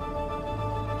myself.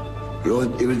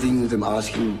 Lord, everything that I'm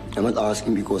asking, I'm not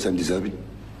asking because I'm deserving,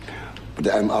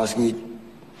 but I'm asking it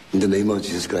in the name of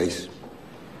Jesus Christ.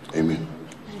 Amen.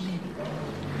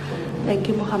 Thank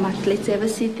you, Muhammad. Let's have a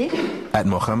seat there. At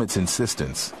Mohammed's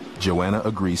insistence, Joanna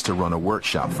agrees to run a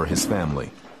workshop for his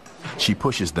family. She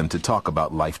pushes them to talk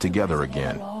about life together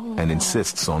again and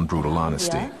insists on brutal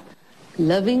honesty. Yeah.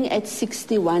 Living at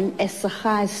 61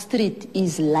 Essachai Street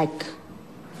is like...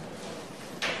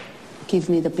 Give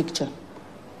me the picture.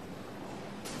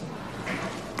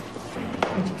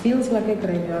 It feels like a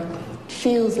graveyard.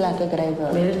 Feels like a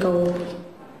graveyard. Let it go.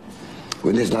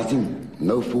 When there's nothing,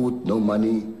 no food, no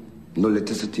money, no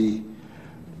electricity,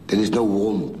 then there's no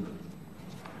warmth.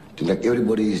 Then like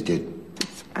everybody is dead.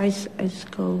 It's ice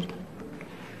cold.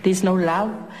 There's no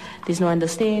love, there's no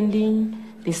understanding,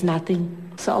 there's nothing.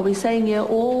 So are we saying here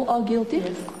all are guilty?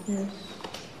 Yes. Yes.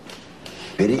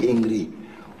 Very angry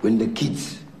when the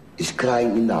kids is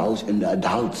crying in the house and the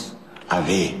adults are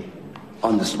there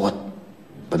on the spot.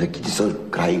 But the kids is still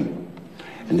crying.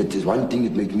 And that is one thing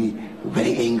that makes me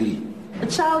very angry. A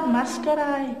child must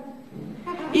cry.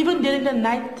 Even during the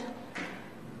night.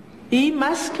 He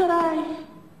must cry.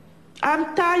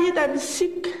 I'm tired, I'm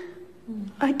sick.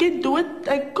 I can't do it.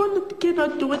 I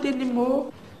cannot do it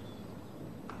anymore.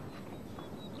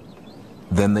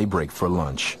 Then they break for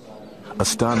lunch.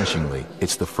 Astonishingly,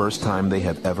 it's the first time they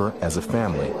have ever, as a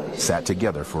family, sat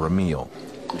together for a meal.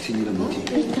 You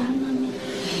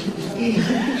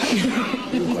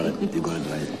got it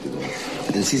right.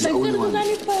 And she's the only one.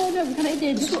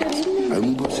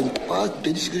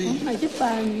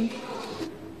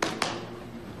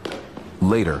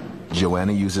 Later,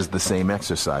 Joanna uses the same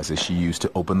exercises she used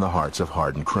to open the hearts of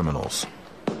hardened criminals.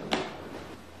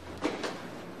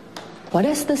 What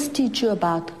does this teach you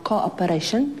about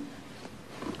cooperation?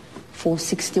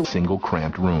 460. Single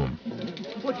cramped room.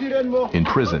 In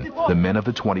prison, the men of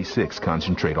the 26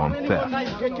 concentrate on theft.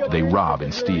 They rob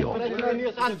and steal.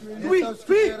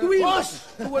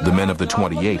 The men of the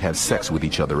 28 have sex with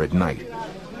each other at night.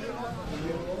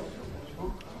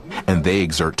 And they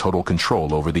exert total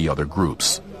control over the other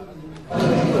groups.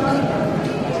 There's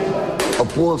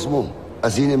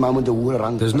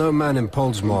no man in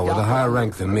Pollsmoor with a higher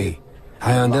rank than me.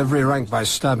 I earned every rank by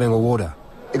stabbing a warder.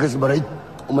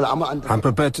 I'm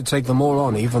prepared to take them all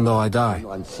on, even though I die.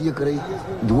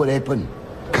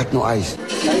 Cut no eyes.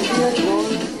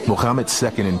 Mohammed's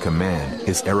second in command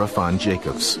is Erafan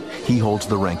Jacobs. He holds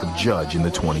the rank of judge in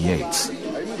the 28s.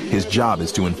 His job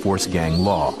is to enforce gang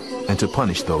law and to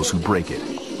punish those who break it.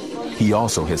 He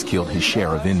also has killed his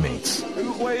share of inmates.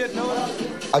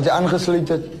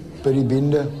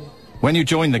 When you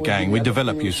join the gang, we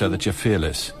develop you so that you're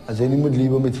fearless. A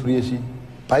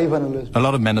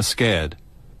lot of men are scared,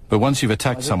 but once you've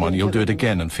attacked someone, you'll do it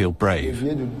again and feel brave.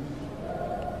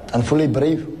 And fully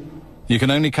brave. You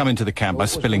can only come into the camp by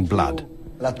spilling blood.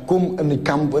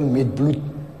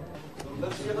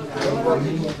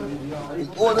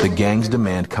 The gangs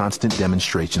demand constant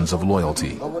demonstrations of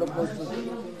loyalty.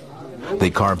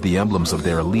 They carve the emblems of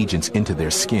their allegiance into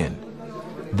their skin.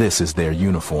 This is their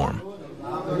uniform.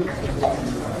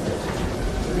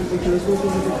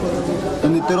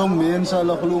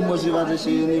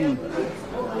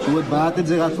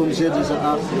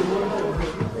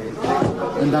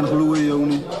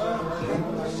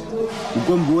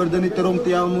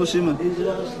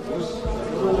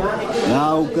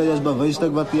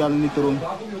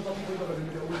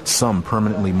 Some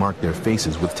permanently mark their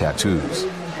faces with tattoos.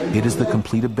 It is the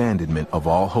complete abandonment of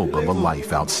all hope of a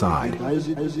life outside.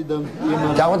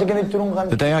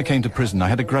 The day I came to prison, I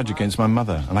had a grudge against my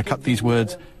mother, and I cut these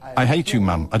words, "I hate you,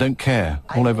 Mum, I don't care,"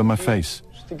 all over my face,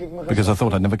 because I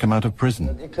thought I'd never come out of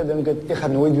prison.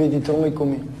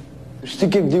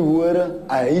 Stik ik die woorden,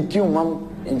 I hate you, mom,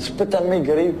 en spit aan mijn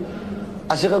grave.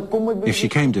 Als ik kom met If she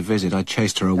came to visit, I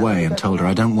chased her away and told her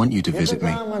I don't want you to visit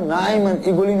me. Nee, man,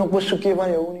 ik wil niet op bezoek van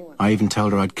jou nie, man. I even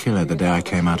told her I'd kill her the day I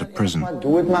came out of prison.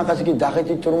 Doe het maar als ik die dag uit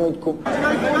die trom uitkom.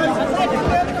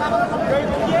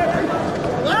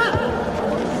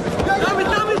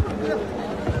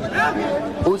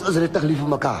 Ons is regtig lief vir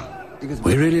mekaar.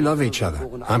 We really love each other.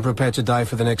 I'm prepared to die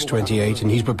for the next 28,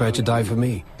 and he's prepared to die for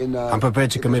me. I'm prepared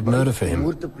to commit murder for him.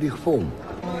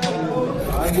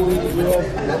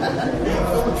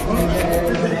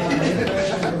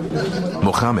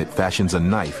 Mohammed fashions a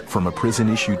knife from a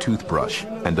prison-issue toothbrush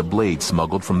and a blade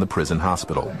smuggled from the prison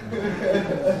hospital.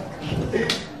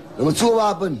 With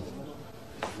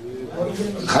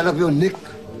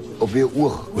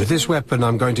this weapon,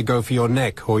 I'm going to go for your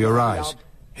neck or your eyes.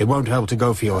 It won't help to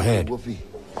go for your head.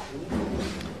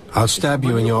 I'll stab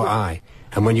you in your eye,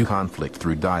 and when you... Conflict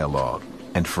through dialogue,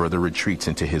 and further retreats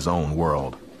into his own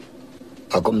world.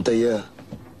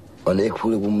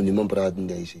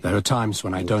 There are times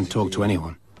when I don't talk to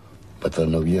anyone.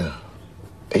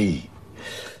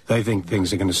 They think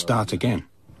things are going to start again.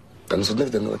 But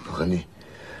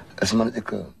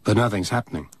nothing's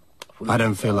happening. I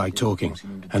don't feel like talking,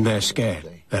 and they're scared.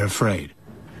 They're afraid.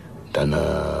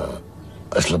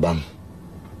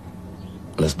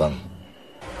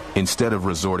 Instead of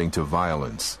resorting to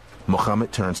violence,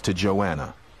 Mohammed turns to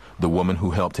Joanna, the woman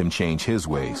who helped him change his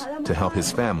ways, to help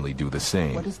his family do the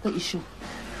same. What is the issue?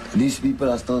 These people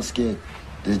are still scared.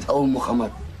 There's old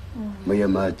Muhammad, my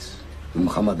mates.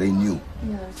 Muhammad they knew.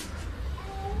 Yes.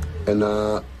 And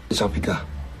it's Africa.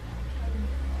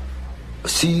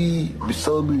 She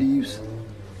still believes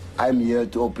I'm here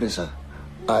to oppress her.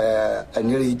 I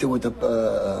nearly hit her with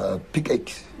a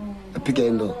pickaxe, a pick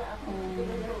handle,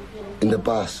 in the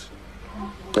past.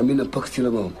 I mean, a pak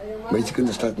still man. Mensen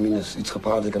kunnen stad minus iets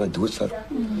gevaarlijk aan het dood staat.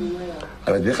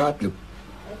 En het weggaat loop.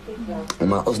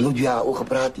 Maar alsnog ja ook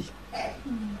gepraat.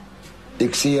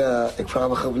 Ik vraag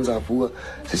me gevoelens aan voor.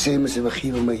 Ze zeggen me ze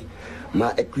geven mij,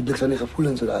 maar ik weet niks van die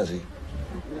gevoelens zoals ze.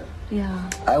 Ja.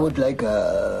 I would like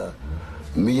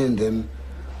me and them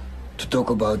to talk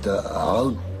about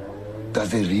how does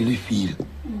they really feel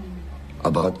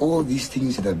about all these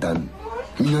things that I've done.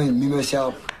 Me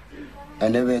myself, I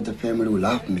never had a family who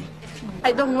loved me. Ik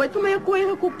heb nog nooit van mijn kooi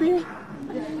gekopieerd.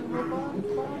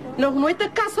 Nog nooit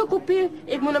een kast gekopieerd.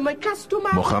 Ik moet naar mijn kast toe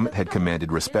maken. Mohammed had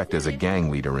commanded respect as a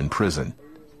gang leader in prison.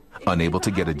 Unable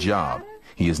to get a job,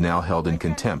 he is now held in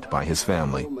contempt by his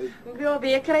family.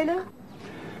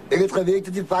 Ik heb gewerkt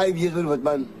dat hij 5 jaar wil wat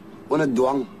man. Onder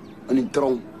dwang, in die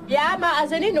tronk. Ja, maar als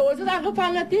hij niet nodig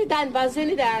aangevangen had, dan was hij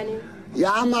niet daar niet.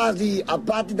 Ja, maar die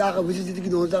aparte dagen wist hij dat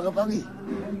ik nooit aangevangen.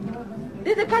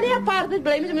 Dit kan niet apart, dit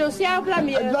blijven met onszelf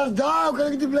blameren. Het was daar, hoe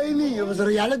kan ik het blamen? Het was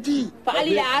reality. Voor alle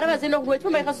jaren was hij nog nooit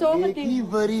voor mij gezorgd. Ik niet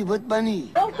voor je, wat man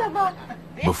niet.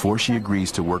 Before she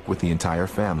agrees to work with the entire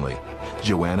family,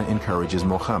 Joanna encourages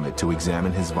Mohammed to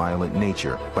examine his violent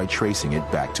nature by tracing it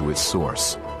back to its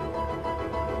source.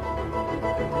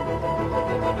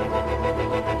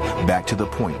 Back to the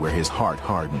point where his heart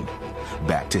hardened.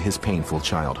 Back to his painful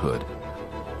childhood.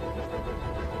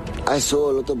 I saw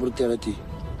a lot of brutality.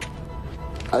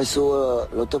 I saw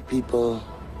a lot of people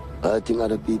hurting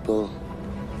other people.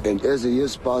 And as the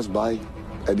years passed by,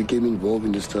 I became involved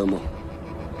in this turmoil.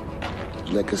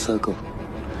 Like a circle.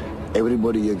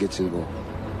 Everybody here gets involved.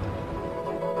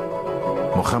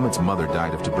 Mohammed's mother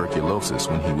died of tuberculosis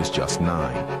when he was just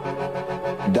 9.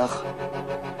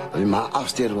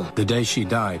 The day she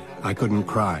died, I couldn't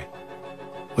cry.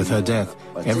 With her death,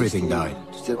 everything died.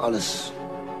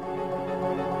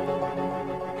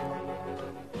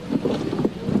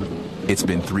 It's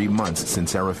been 3 months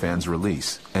since Arafan's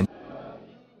release, and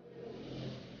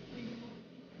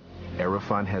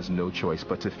Arafan has no choice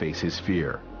but to face his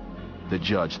fear. The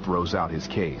judge throws out his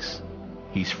case.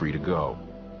 He's free to go.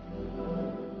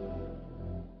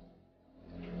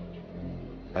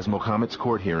 As Mohammed's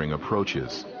court hearing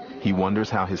approaches, he wonders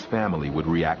how his family would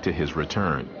react to his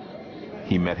return.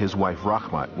 He met his wife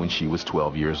Rahmat when she was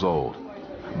 12 years old.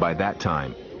 By that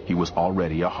time, he was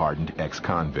already a hardened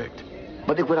ex-convict.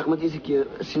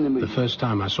 The first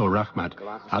time I saw Rahmat,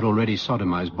 I'd already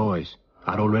sodomized boys.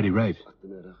 I'd already raped.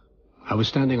 I was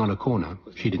standing on a corner.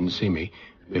 She didn't see me.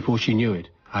 Before she knew it,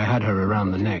 I had her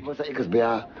around the neck.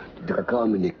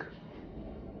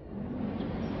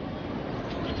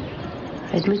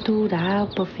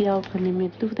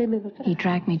 He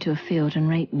dragged me to a field and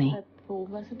raped me.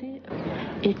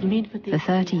 For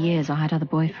 30 years I had other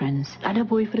boyfriends.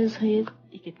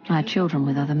 I had children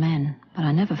with other men, but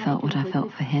I never felt what I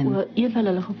felt for him.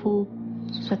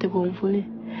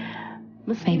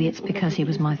 Maybe it's because he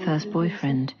was my first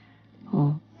boyfriend.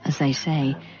 Or, as they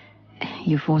say,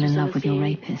 you fall in love with your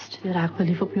rapist.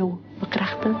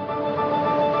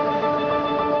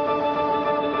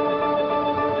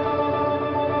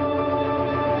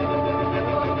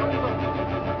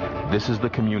 This is the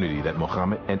community that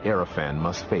Mohammed and Arafan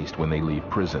must face when they leave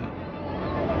prison.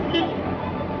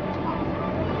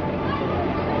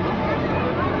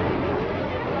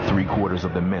 Three-quarters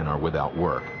of the men are without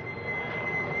work.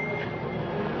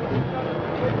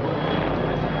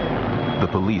 The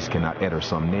police cannot enter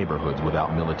some neighborhoods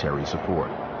without military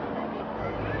support.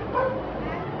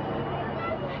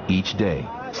 Each day,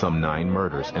 some 9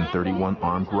 murders and 31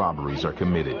 armed robberies are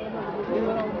committed.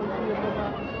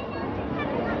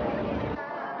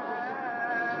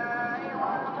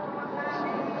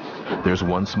 There's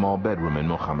one small bedroom in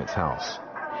Mohammed's house.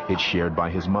 It's shared by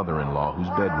his mother-in-law, who's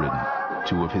bedridden,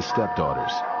 2 of his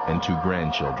stepdaughters, and 2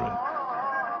 grandchildren.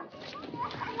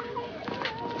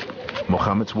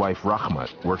 Mohammed's wife, Rahmat,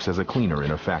 works as a cleaner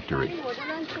in a factory.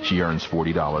 She earns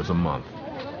 $40 a month.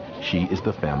 She is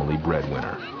the family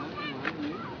breadwinner.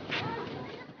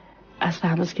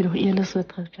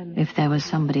 If there was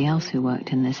somebody else who worked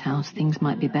in this house, things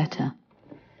might be better.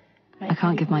 I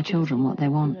can't give my children what they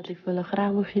want.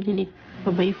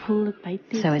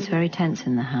 So it's very tense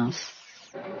in the house.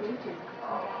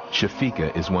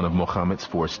 Shafiqa is one of Mohammed's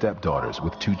 4 stepdaughters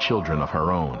with 2 children of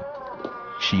her own.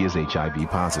 She is HIV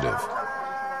positive.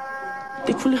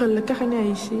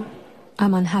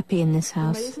 I'm unhappy in this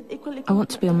house. I want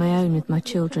to be on my own with my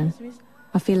children.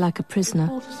 I feel like a prisoner.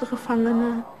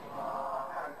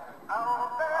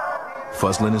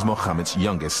 Fazlin is Mohammed's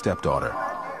youngest stepdaughter.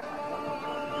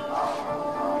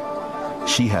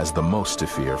 She has the most to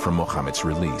fear from Mohammed's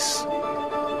release.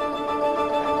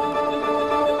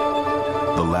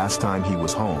 The last time he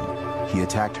was home, he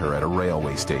attacked her at a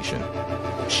railway station.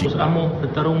 She...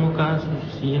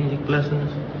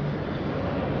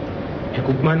 Ek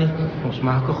hoop maar nie, ons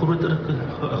maak 'n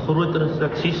groter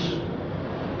succes.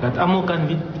 Dat almal kan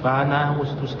weet waarna ons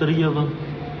toe streef.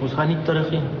 Ons gaan nie terug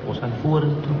nie, ons gaan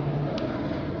vorentoe.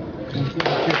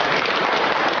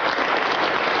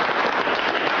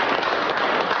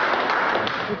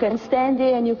 You can stand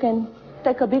there and you can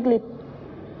take a big leap.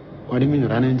 What do you mean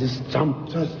run and just jump?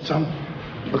 Just jump.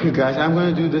 Okay guys, I'm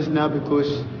going to do this now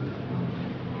because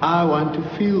I want to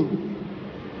feel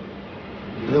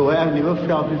the way I've never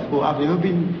felt before. I've never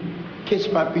been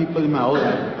kissed by people in my whole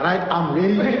life. Right? I'm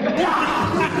ready.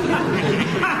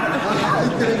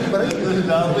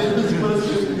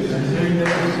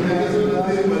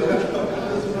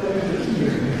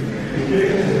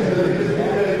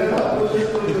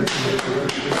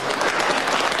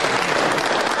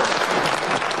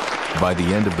 By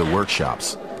the end of the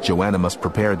workshops, Joanna must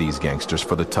prepare these gangsters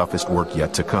for the toughest work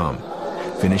yet to come,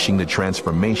 finishing the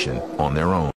transformation on their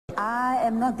own.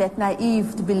 I'm not that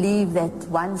naive to believe that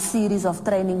one series of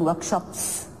training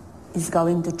workshops is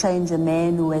going to change a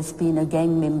man who has been a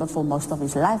gang member for most of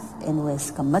his life and who has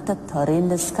committed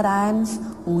horrendous crimes,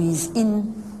 who is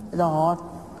in the heart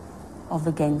of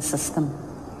the gang system.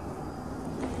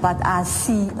 But I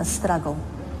see a struggle,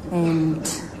 and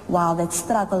while that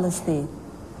struggle is there,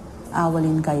 I will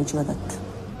engage with it.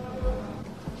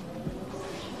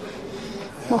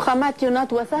 Mohammed, you're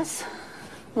not with us?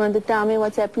 You want to tell me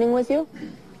what's happening with you?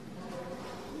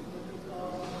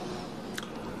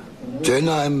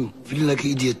 Joanna, I'm feeling like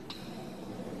an idiot.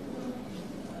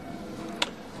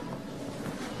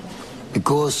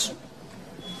 Because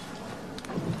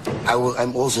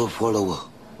I'm also a follower.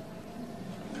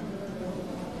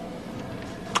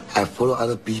 I follow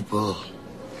other people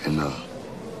and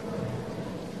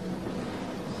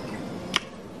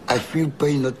I feel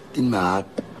pain not in my heart,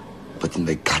 but in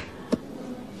my gut.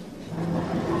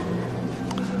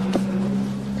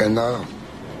 And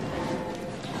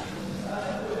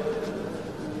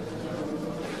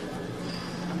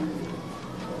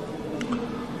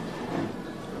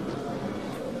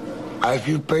I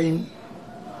feel pain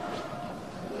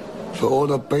for all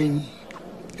the pain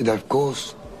that I've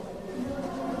caused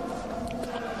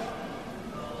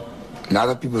in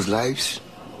other people's lives,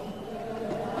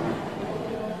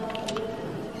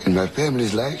 in my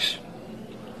family's lives,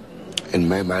 and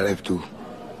my life too.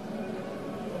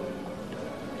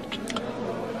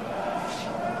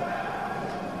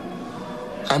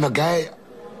 I'm a guy,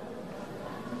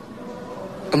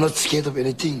 I'm not scared of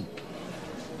anything.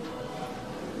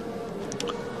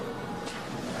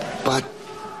 But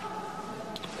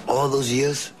all those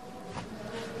years,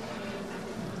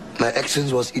 my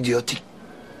actions was idiotic.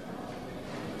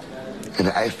 And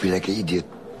I feel like an idiot.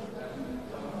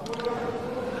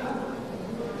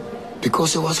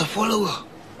 Because I was a follower.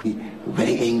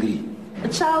 Very angry. A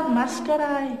child must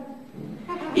cry.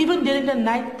 Even during the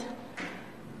night.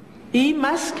 He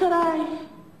must cry.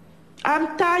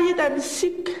 I'm tired, I'm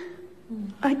sick.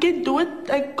 I can't do it.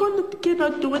 I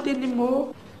cannot do it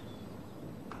anymore.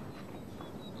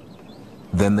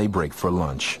 Then they break for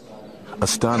lunch.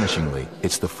 Astonishingly,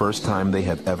 it's the first time they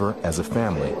have ever, as a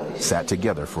family, sat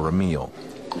together for a meal.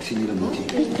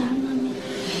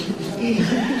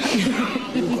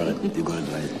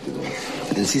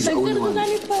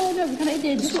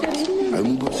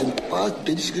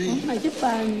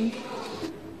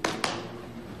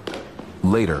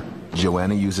 Later,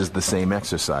 Joanna uses the same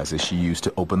exercises she used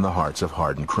to open the hearts of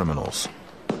hardened criminals.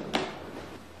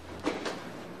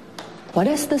 What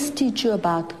does this teach you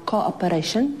about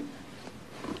cooperation?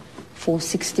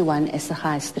 461 Esser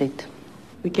High Street.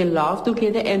 We can laugh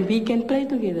together and we can play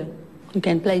together. We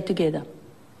can play together.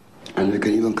 And we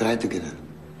can even cry together.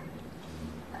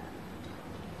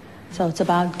 So it's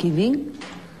about giving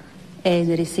and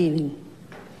receiving.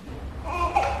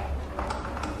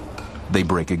 They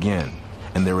break again,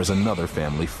 and there is another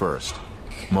family first.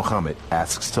 Mohammed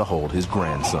asks to hold his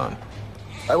grandson.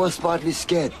 I was partly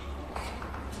scared.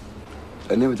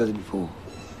 I never done it before.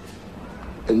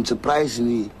 And it surprised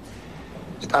me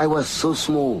that I was so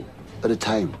small at the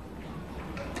time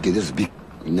to get this big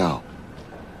now.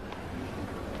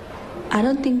 I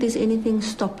don't think there's anything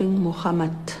stopping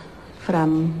Muhammad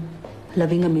from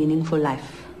living a meaningful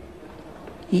life.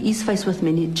 He is faced with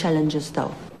many challenges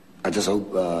though. I just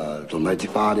hope the Almighty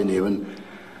Father in heaven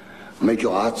make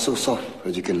your heart so soft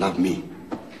that you can love me,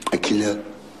 a killer,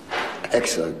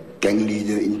 ex-gang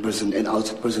leader in prison and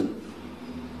outside prison.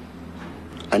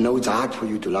 I know it's hard for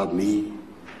you to love me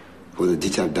for the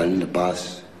deeds I've done in the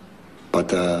past, but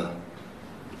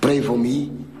pray for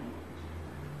me.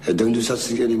 Don't do such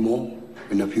things anymore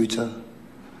in the future.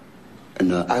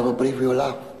 And I will pray for your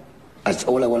love. That's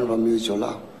all I want from you is your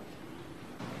love.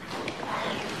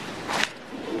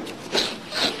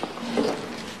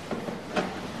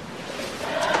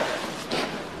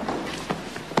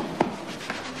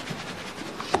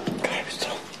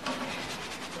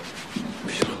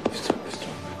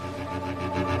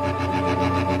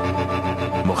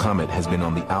 Mohammed has been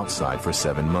on the outside for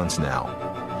 7 months now,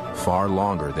 far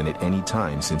longer than at any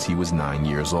time since he was 9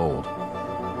 years old.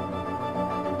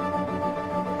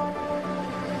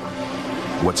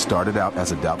 What started out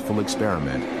as a doubtful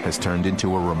experiment has turned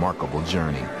into a remarkable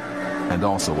journey, and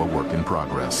also a work in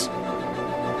progress.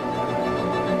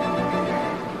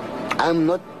 I'm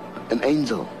not an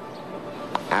angel.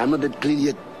 I'm not that clean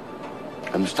yet.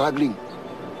 I'm struggling.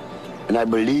 And I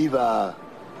believe I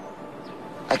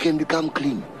can become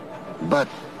clean. But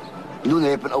it won't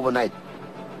happen overnight.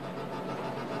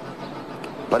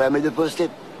 But I made the first step.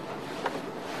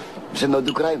 Say no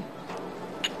to crime.